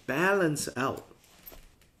it's to balance out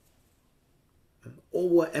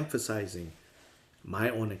overemphasizing my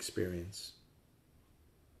own experience,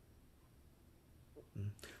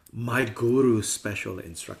 my guru's special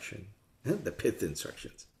instruction, the pith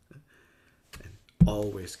instructions, and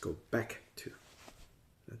always go back to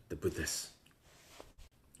the Buddha's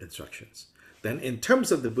instructions. Then in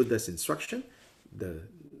terms of the Buddha's instruction, the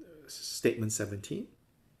statement 17,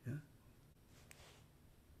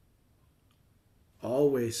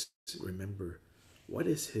 always remember what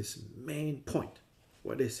is his main point,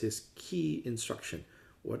 what is his key instruction,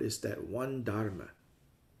 what is that one dharma,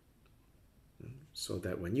 so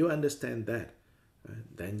that when you understand that,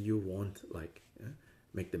 then you won't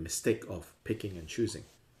make the mistake of picking and choosing,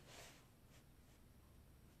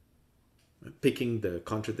 picking the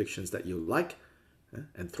contradictions that you like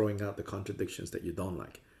and throwing out the contradictions that you don't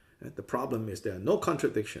like. The problem is there are no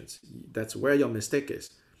contradictions. That's where your mistake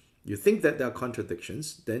is. You think that there are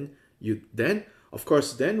contradictions, then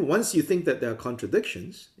once you think that there are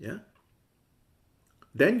contradictions,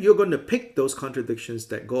 then you're going to pick those contradictions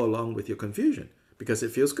that go along with your confusion because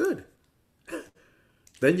it feels good.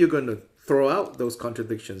 Then you're going to throw out those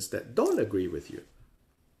contradictions that don't agree with you.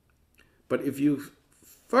 But if you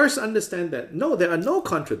first understand that, no, there are no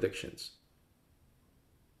contradictions,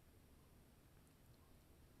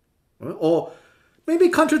 or maybe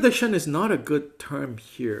contradiction is not a good term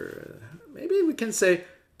here. Maybe we can say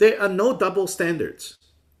there are no double standards.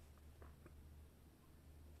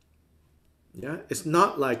 It's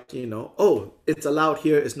not like, it's allowed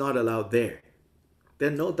here, it's not allowed there. There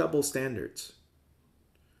are no double standards.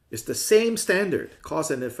 It's the same standard. Cause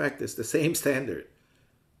and effect is the same standard.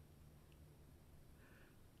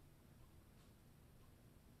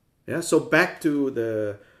 So back to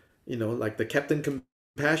the, like the Captain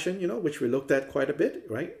Compassion, which we looked at quite a bit,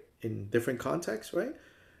 right? In different contexts, right?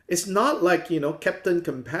 It's not like, Captain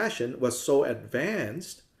Compassion was so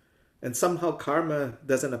advanced and somehow karma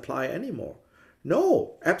doesn't apply anymore.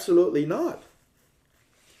 No, absolutely not.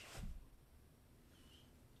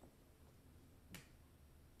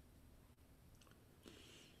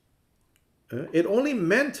 It only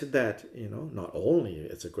meant that, not only,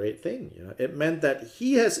 it's a great thing, it meant that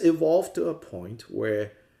he has evolved to a point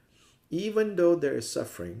where even though there is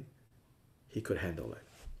suffering, he could handle it.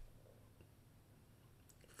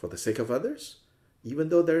 For the sake of others, even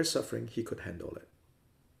though there is suffering, he could handle it.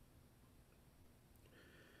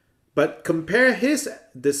 But compare his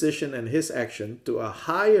decision and his action to a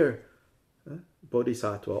higher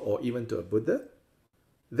bodhisattva or even to a Buddha,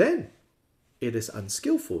 then it is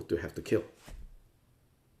unskillful to have to kill.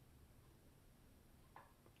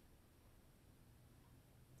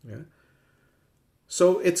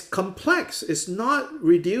 So it's complex. It's not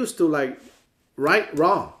reduced to like right,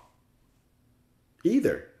 wrong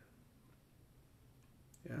either.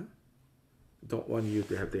 Don't want you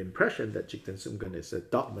to have the impression that Jigten Sumgön is a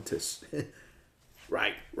dogmatist.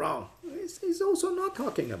 Right, wrong. He's also not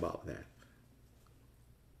talking about that.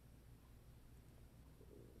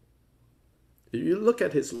 If you look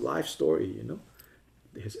at his life story,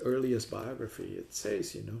 his earliest biography, it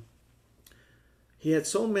says, he had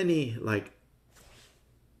so many like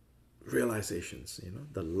realizations,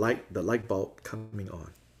 the light bulb coming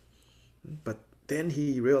on. But then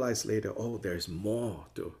he realized later, there's more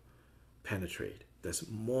to penetrate. There's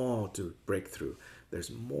more to break through.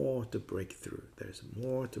 There's more to break through. There's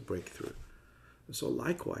more to break through. So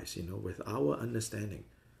likewise, with our understanding,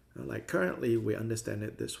 like currently we understand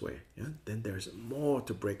it this way, then there's more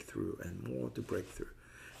to break through and more to break through.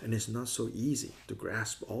 And it's not so easy to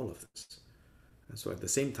grasp all of this. And so at the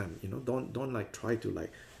same time, don't like try to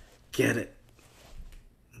like get it.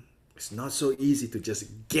 It's not so easy to just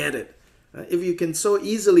get it. If you can so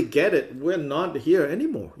easily get it, we're not here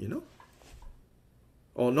anymore,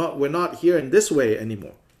 Or we're not here in this way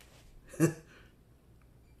anymore.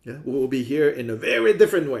 We'll be here in a very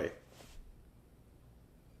different way.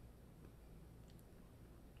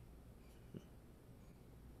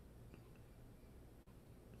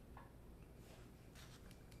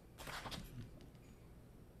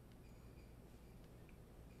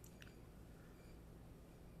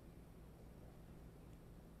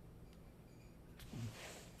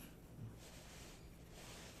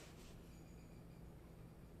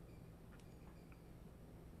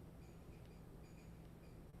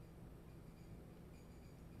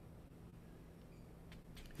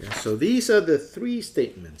 Yeah, so these are the three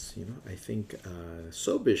statements. I think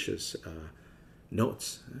Sobish's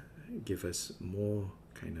notes give us more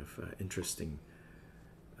kind of interesting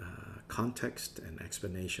context and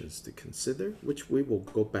explanations to consider, which we will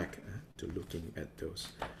go back to looking at those,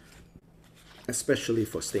 especially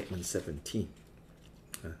for statement 17.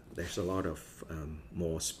 There's a lot of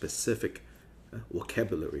more specific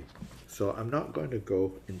vocabulary. So I'm not going to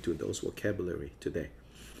go into those vocabulary today.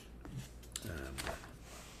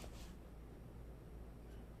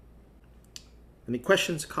 Any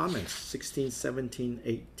questions, comments? 16, 17,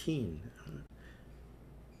 18.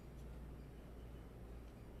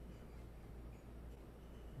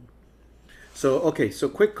 So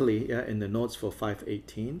quickly, in the notes for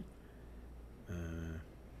 518,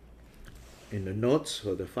 in the notes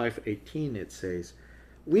for the 518, it says,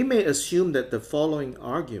 we may assume that the following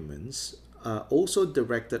arguments are also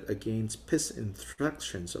directed against pith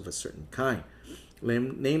instructions of a certain kind,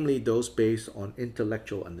 namely those based on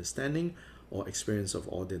intellectual understanding or experience of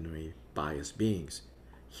ordinary biased beings.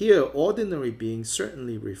 Here, ordinary beings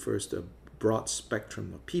certainly refers to a broad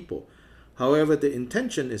spectrum of people. However, the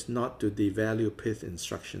intention is not to devalue pith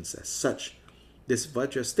instructions as such. This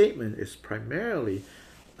Vajra statement is primarily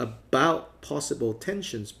about possible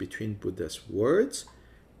tensions between Buddha's words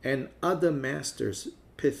and other masters'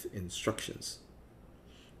 pith instructions.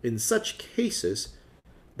 In such cases,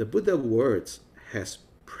 the Buddha words has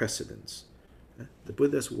precedence. The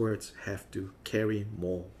Buddha's words have to carry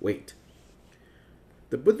more weight.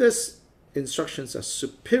 The Buddha's instructions are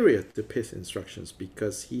superior to pith instructions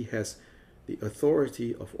because he has the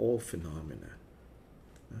authority of all phenomena.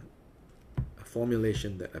 A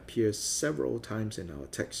formulation that appears several times in our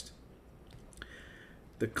text.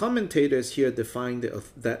 The commentators here define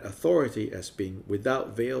that authority as being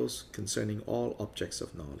without veils concerning all objects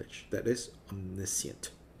of knowledge, that is, omniscient.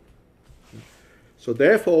 So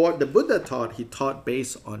therefore, what the Buddha taught, he taught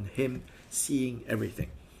based on him seeing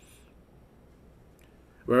everything.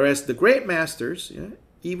 Whereas the great masters,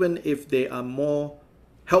 even if they are more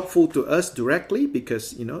helpful to us directly,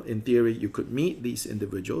 because, in theory, you could meet these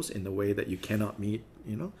individuals in a way that you cannot meet,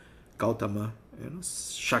 Gautama,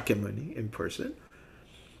 Shakyamuni in person.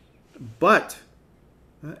 But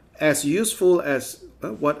as useful as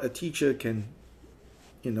what a teacher can,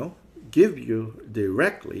 give you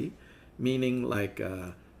directly, meaning like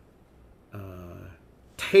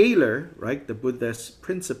tailor, right, the Buddha's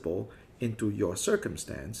principle into your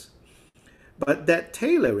circumstance. But that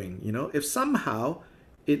tailoring, if somehow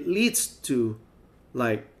it leads to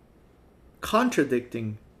like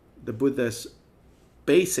contradicting the Buddha's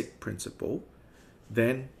basic principle,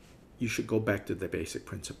 then you should go back to the basic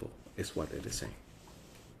principle, is what it is saying.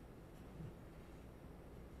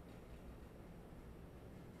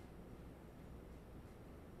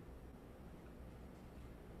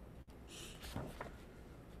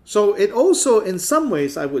 So it also, in some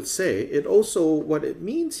ways, I would say, it also, what it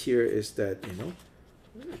means here is that,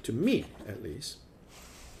 to me at least,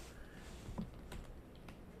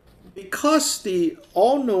 because the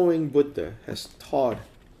all-knowing Buddha has taught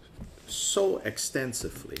so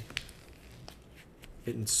extensively,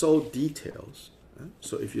 in so details,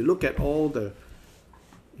 so if you look at all the,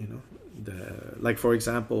 like for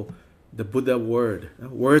example, the Buddha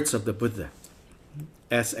words of the Buddha,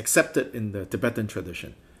 as accepted in the Tibetan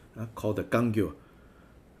tradition, called the Gangyo.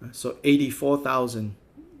 So 84,000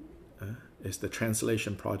 is the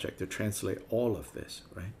translation project to translate all of this,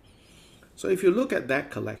 right? So if you look at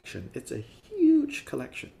that collection, it's a huge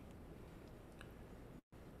collection.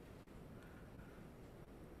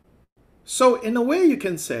 So in a way you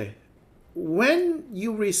can say, when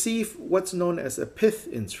you receive what's known as a pith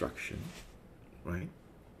instruction, right?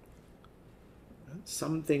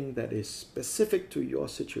 Something that is specific to your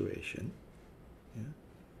situation,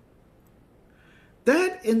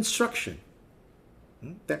 that instruction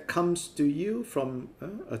that comes to you from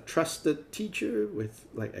a trusted teacher with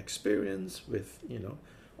like experience, with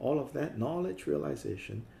all of that knowledge,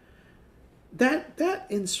 realization, that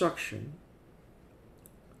instruction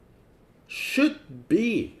should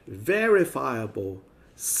be verifiable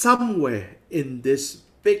somewhere in this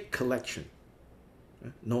big collection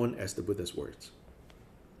known as the Buddha's words.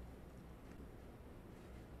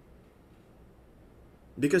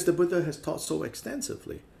 Because the Buddha has taught so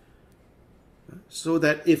extensively. So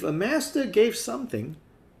that if a master gave something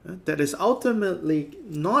that is ultimately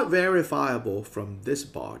not verifiable from this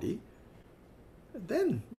body,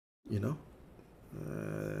 then,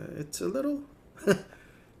 it's a little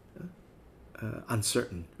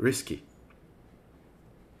uncertain, risky.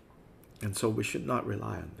 And so we should not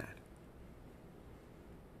rely on that.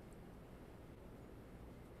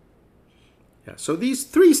 Yeah. So these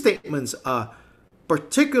three statements are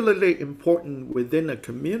particularly important within a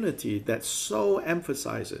community that so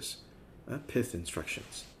emphasizes pith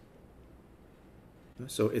instructions.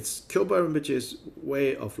 So it's Kyoba Rinpoche's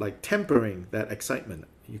way of like tempering that excitement,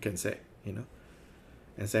 you can say, and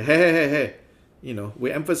say, hey,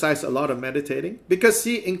 we emphasize a lot of meditating because,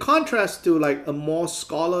 see, in contrast to like a more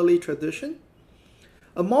scholarly tradition,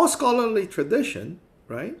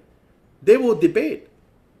 right, they will debate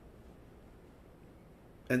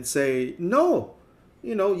and say, no,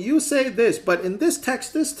 you say this, but in this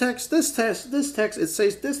text, it says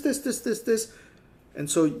this. And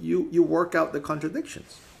so you work out the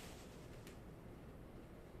contradictions.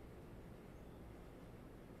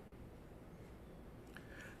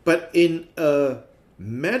 But in a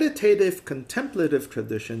meditative, contemplative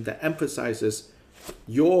tradition that emphasizes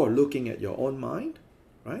you're looking at your own mind,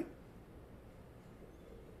 right?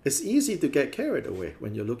 It's easy to get carried away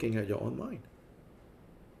when you're looking at your own mind.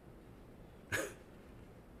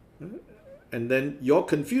 And then your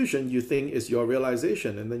confusion, you think, is your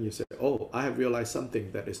realization. And then you say, oh, I have realized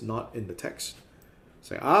something that is not in the text.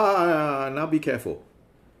 Say, now be careful.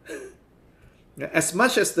 As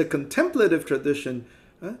much as the contemplative tradition,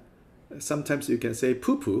 sometimes you can say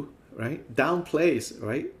poo-poo, right? Downplays,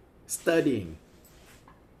 right? Studying.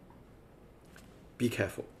 Be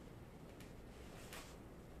careful.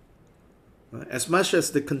 As much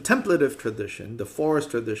as the contemplative tradition, the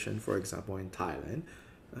forest tradition, for example, in Thailand,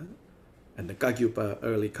 and the Kagyupa,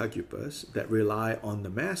 early Kagyupas that rely on the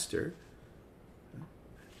master,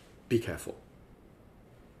 be careful.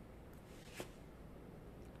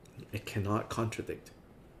 It cannot contradict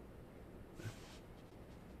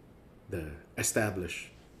the established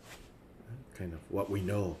kind of what we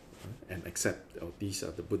know and accept. Oh, these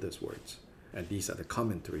are the Buddha's words, and these are the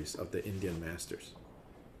commentaries of the Indian masters.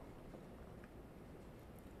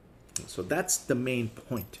 So that's the main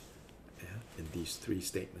point in these three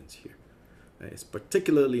statements here. It's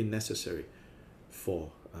particularly necessary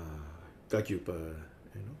for Kagyupa,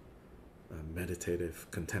 meditative,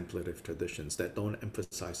 contemplative traditions that don't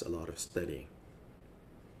emphasize a lot of studying.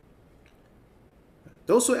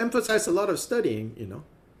 Those who emphasize a lot of studying,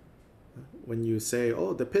 when you say,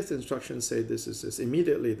 oh, the pith instructions say this is this,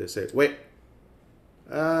 immediately they say, wait,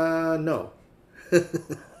 no.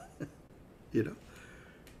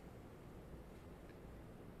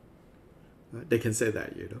 They can say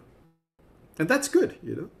that, and that's good,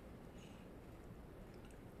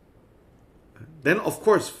 Then, of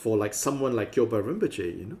course, for like someone like Kyoba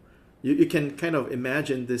Rinpoche, you can kind of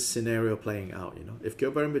imagine this scenario playing out, If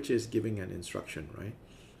Kyoba Rinpoche is giving an instruction, right?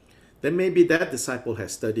 Then maybe that disciple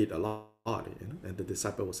has studied a lot, and the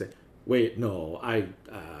disciple will say, wait, no,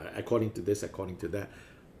 according to this, according to that.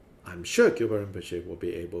 I'm sure Kyoba Rinpoche will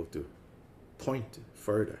be able to point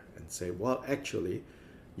further and say, well, actually,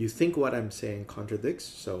 you think what I'm saying contradicts,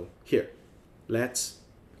 so here, let's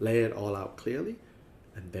lay it all out clearly,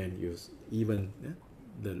 and then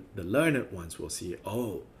the learned ones will see,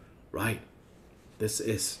 oh, right, this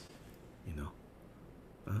is,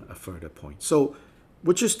 a further point. So,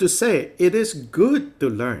 which is to say, it is good to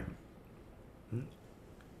learn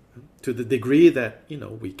to the degree that,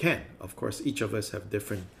 we can. Of course, each of us have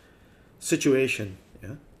different situation,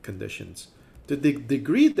 conditions. To the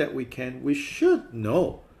degree that we can, we should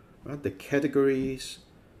know the categories,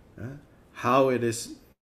 how it is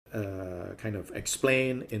kind of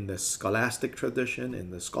explained in the scholastic tradition,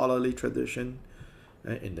 in the scholarly tradition,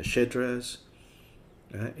 in the Shedras,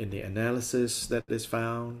 in the analysis that is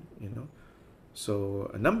found, So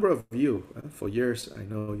a number of you, for years, I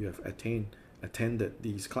know you have attended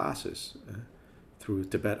these classes through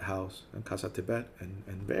Tibet House and Casa Tibet, and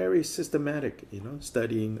very systematic,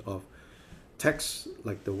 studying of texts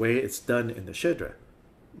like the way it's done in the Shedra.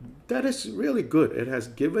 That is really good. It has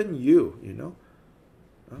given you,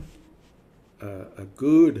 a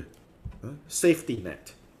good safety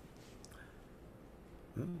net.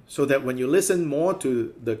 So that when you listen more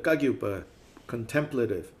to the Kagyupa,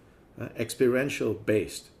 contemplative, experiential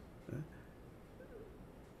based,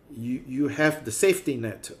 you have the safety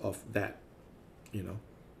net of that,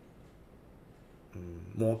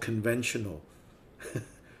 more conventional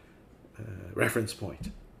reference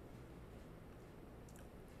point.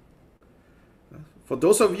 For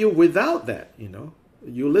those of you without that,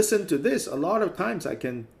 you listen to this, a lot of times I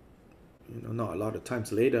can, not a lot of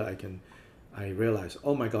times later I realize,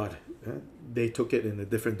 oh my God, they took it in a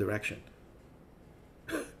different direction.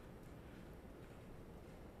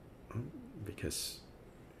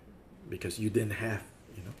 Because you didn't have,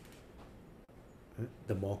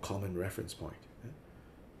 the more common reference point.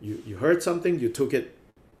 You heard something, you took it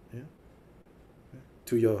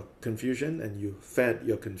to your confusion and you fed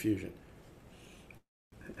your confusion.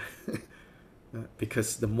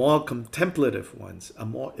 Because the more contemplative ones are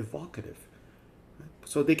more evocative.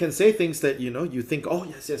 So they can say things that, you think, oh,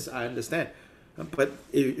 yes, yes, I understand. But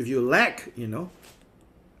if you lack,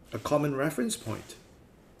 a common reference point,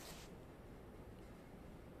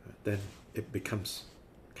 then it becomes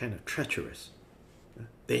kind of treacherous,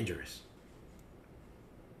 dangerous.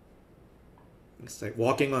 It's like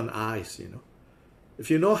walking on ice, If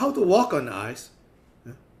you know how to walk on ice,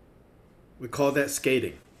 we call that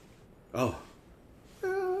skating. Oh,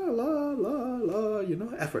 la, la, la,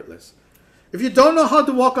 effortless. If you don't know how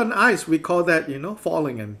to walk on ice, we call that,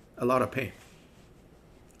 falling and a lot of pain.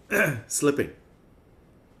 Slipping.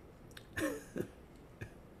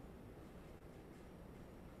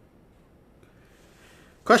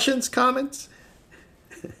 Questions, comments?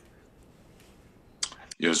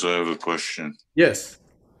 Yes, I have a question. Yes.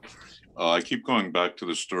 I keep going back to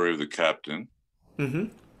the story of the captain. Mm-hmm.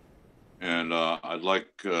 And I'd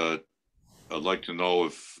like to know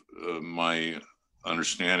if my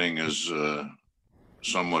understanding is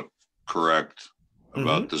somewhat correct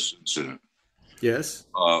about this incident. Yes.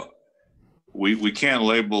 We can't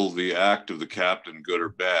label the act of the captain good or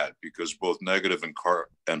bad because both negative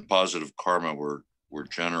and positive karma were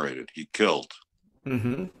generated. He killed,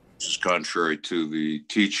 which is contrary to the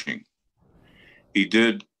teaching. He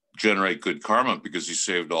did generate good karma because he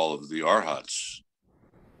saved all of the arhats.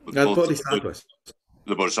 Bodhisattvas.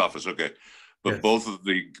 The bodhisattvas, okay. But yes.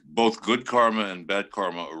 both good karma and bad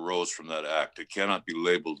karma arose from that act. It cannot be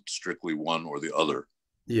labeled strictly one or the other.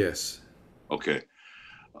 Yes. Okay.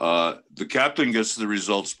 The captain gets the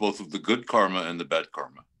results both of the good karma and the bad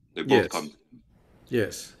karma. They both come.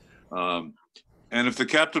 Yes. And if the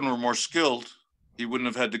captain were more skilled, he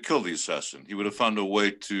wouldn't have had to kill the assassin. He would have found a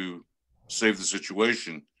way to save the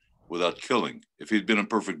situation without killing. If he'd been a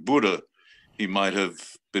perfect Buddha, he might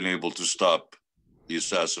have been able to stop the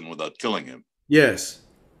assassin without killing him. Yes.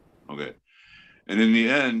 Okay. And in the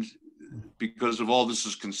end, because of all this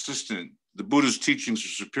is consistent, the Buddha's teachings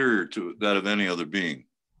are superior to that of any other being.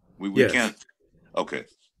 We can't. Okay.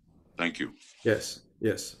 Thank you. Yes.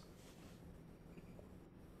 Yes.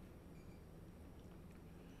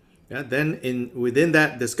 Yeah. Then within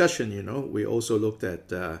that discussion, we also looked at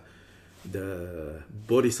the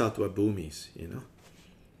Bodhisattva Bhumis,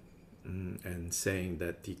 and saying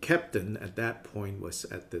that the captain at that point was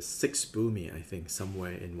at the 6th Bhumi, I think,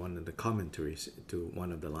 somewhere in one of the commentaries to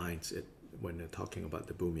one of the lines when they're talking about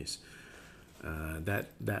the Bhumis.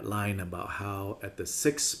 That line about how at the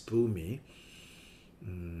 6th Bhumi,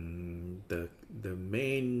 the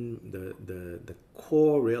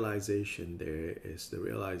core realization there is the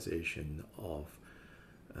realization of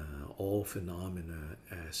all phenomena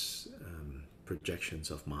as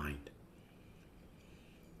projections of mind.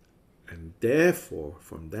 And therefore,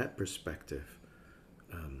 from that perspective,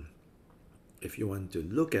 if you want to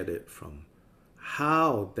look at it from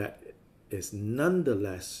how that is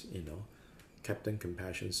nonetheless, Captain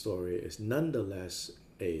Compassion's story is nonetheless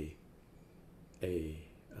a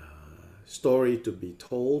story to be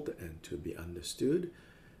told and to be understood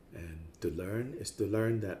and to learn, is to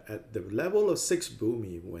learn that at the level of 6th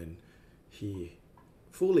Bhumi, when he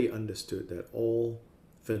fully understood that all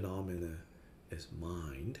phenomena is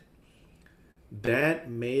mind, that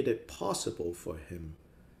made it possible for him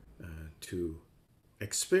to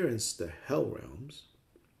experience the hell realms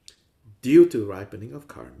due to ripening of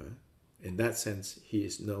karma. In that sense, he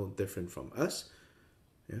is no different from us.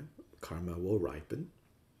 Yeah? Karma will ripen.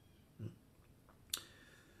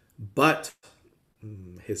 But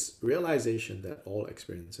his realization that all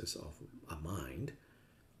experiences of a mind,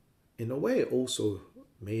 in a way, also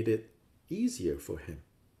made it easier for him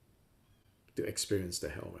to experience the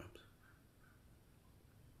hell realms.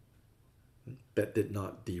 That did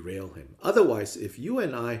not derail him. Otherwise, if you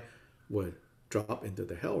and I would drop into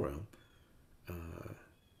the hell realm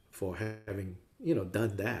for having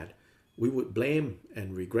done that, we would blame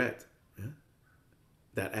and regret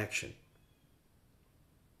that action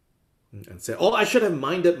and say, oh, I should have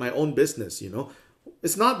minded my own business.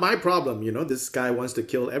 It's not my problem. This guy wants to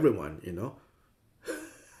kill everyone.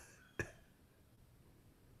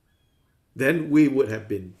 Then we would have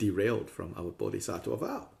been derailed from our bodhisattva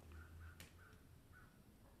vow.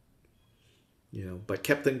 But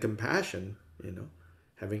Captain Compassion,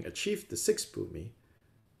 having achieved the 6th Bhumi,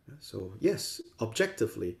 so yes,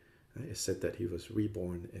 objectively, it's said that he was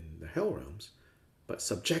reborn in the hell realms, but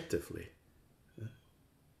subjectively,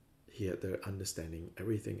 he had the understanding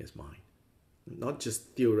everything is mind, not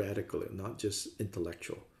just theoretical, not just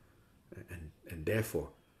intellectual, and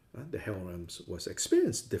therefore, the hell realms was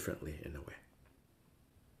experienced differently in a way.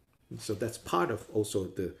 So that's part of also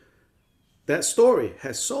that story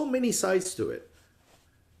has so many sides to it.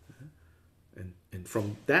 And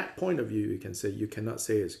from that point of view, you can say you cannot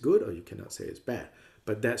say it's good or you cannot say it's bad.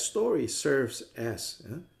 But that story serves as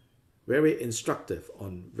very instructive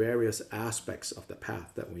on various aspects of the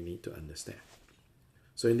path that we need to understand.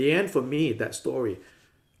 So in the end, for me, that story,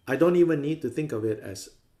 I don't even need to think of it as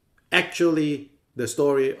actually the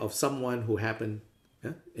story of someone who happened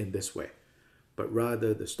in this way, but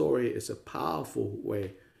rather the story is a powerful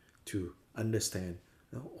way to understand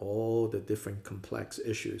all the different complex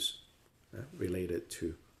issues related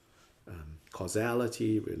to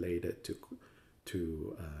causality, related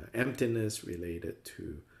to emptiness, related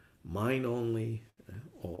to mind only,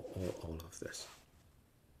 all of this.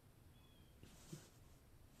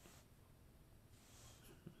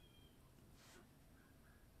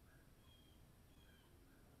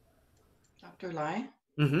 Dr. Lai,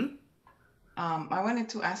 Mm-hmm. I wanted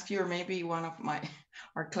to ask you, or maybe one of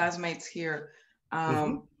our classmates here,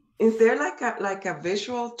 Mm-hmm. is there like a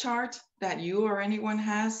visual chart that you or anyone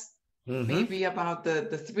has, Mm-hmm. maybe about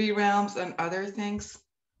the three realms and other things?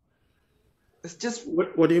 It's just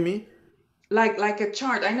What do you mean? like a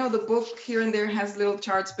chart. I know the book here and there has little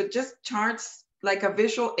charts, but just charts, like a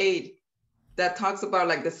visual aid that talks about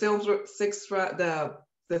like the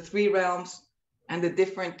three realms and the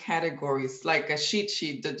different categories, like a cheat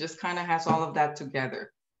sheet that just kind of has all of that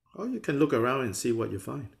together. Oh, you can look around and see what you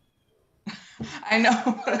find. I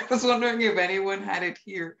know, but I was wondering if anyone had it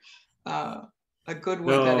here, a good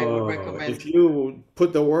one that I would No, if recommend. you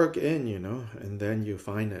put the work in, and then you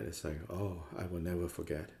find it, it's like, oh, I will never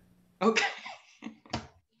forget. Okay.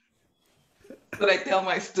 That I tell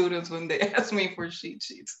my students when they ask me for cheat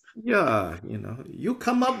sheets. Yeah, you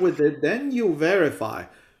come up with it, then you verify.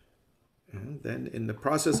 And then in the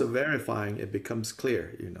process of verifying, it becomes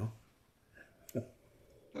clear.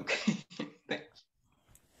 Okay. Thanks.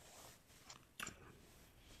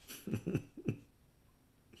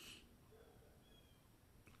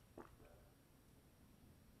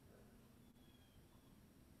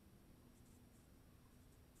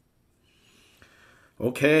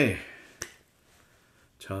 Okay.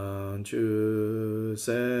 Chanchu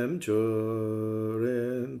sem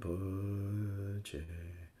choren poche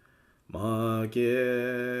ma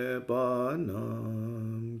ge ba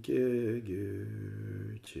nam ge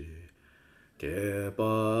gyuchi ge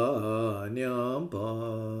ba nyam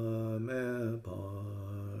ba me ba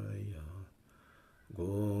ya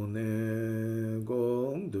gong ne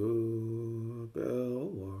gong du bel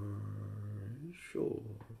war sho.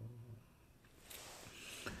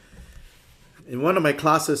 In one of my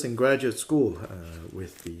classes in graduate school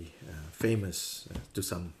with the famous, to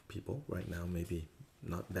some people right now, maybe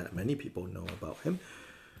not that many people know about him,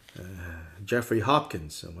 Jeffrey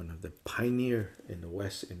Hopkins, one of the pioneer in the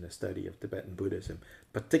West in the study of Tibetan Buddhism,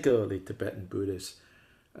 particularly Tibetan Buddhist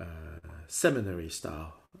seminary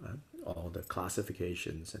style, all the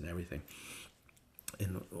classifications and everything.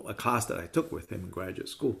 In a class that I took with him in graduate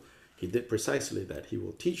school, he did precisely that. He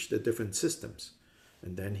will teach the different systems.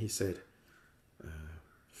 And then he said,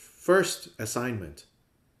 first assignment,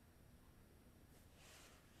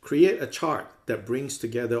 create a chart that brings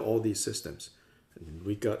together all these systems. And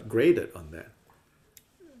we got graded on that.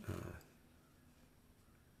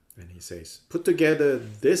 And he says, put together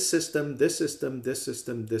this system, this system, this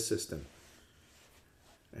system, this system.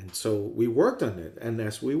 And so we worked on it. And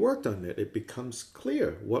as we worked on it, it becomes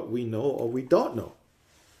clear what we know or we don't know.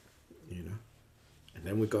 And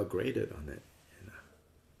then we got graded on it.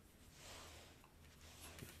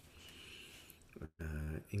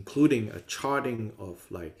 Including a charting of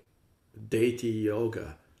like deity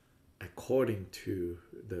yoga according to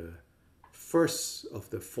the first of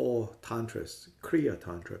the four tantras, Kriya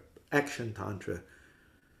Tantra, Action Tantra,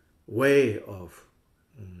 way of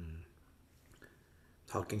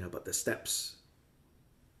talking about the steps.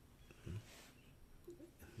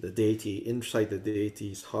 The deity, inside the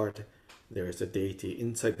deity's heart, there is a deity.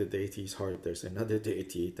 Inside the deity's heart, there's another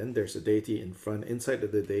deity. Then there's a deity in front. Inside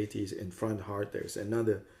of the deity's in front heart, there's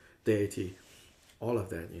another deity. All of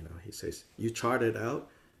that, he says, you chart it out,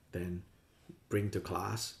 then bring to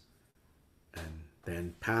class, and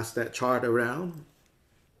then pass that chart around,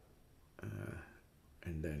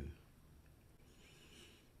 and then,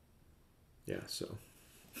 yeah, so.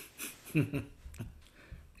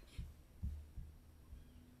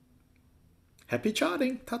 Happy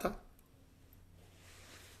charting, ta-ta.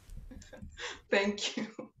 Thank you.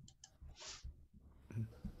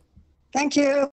 Thank you.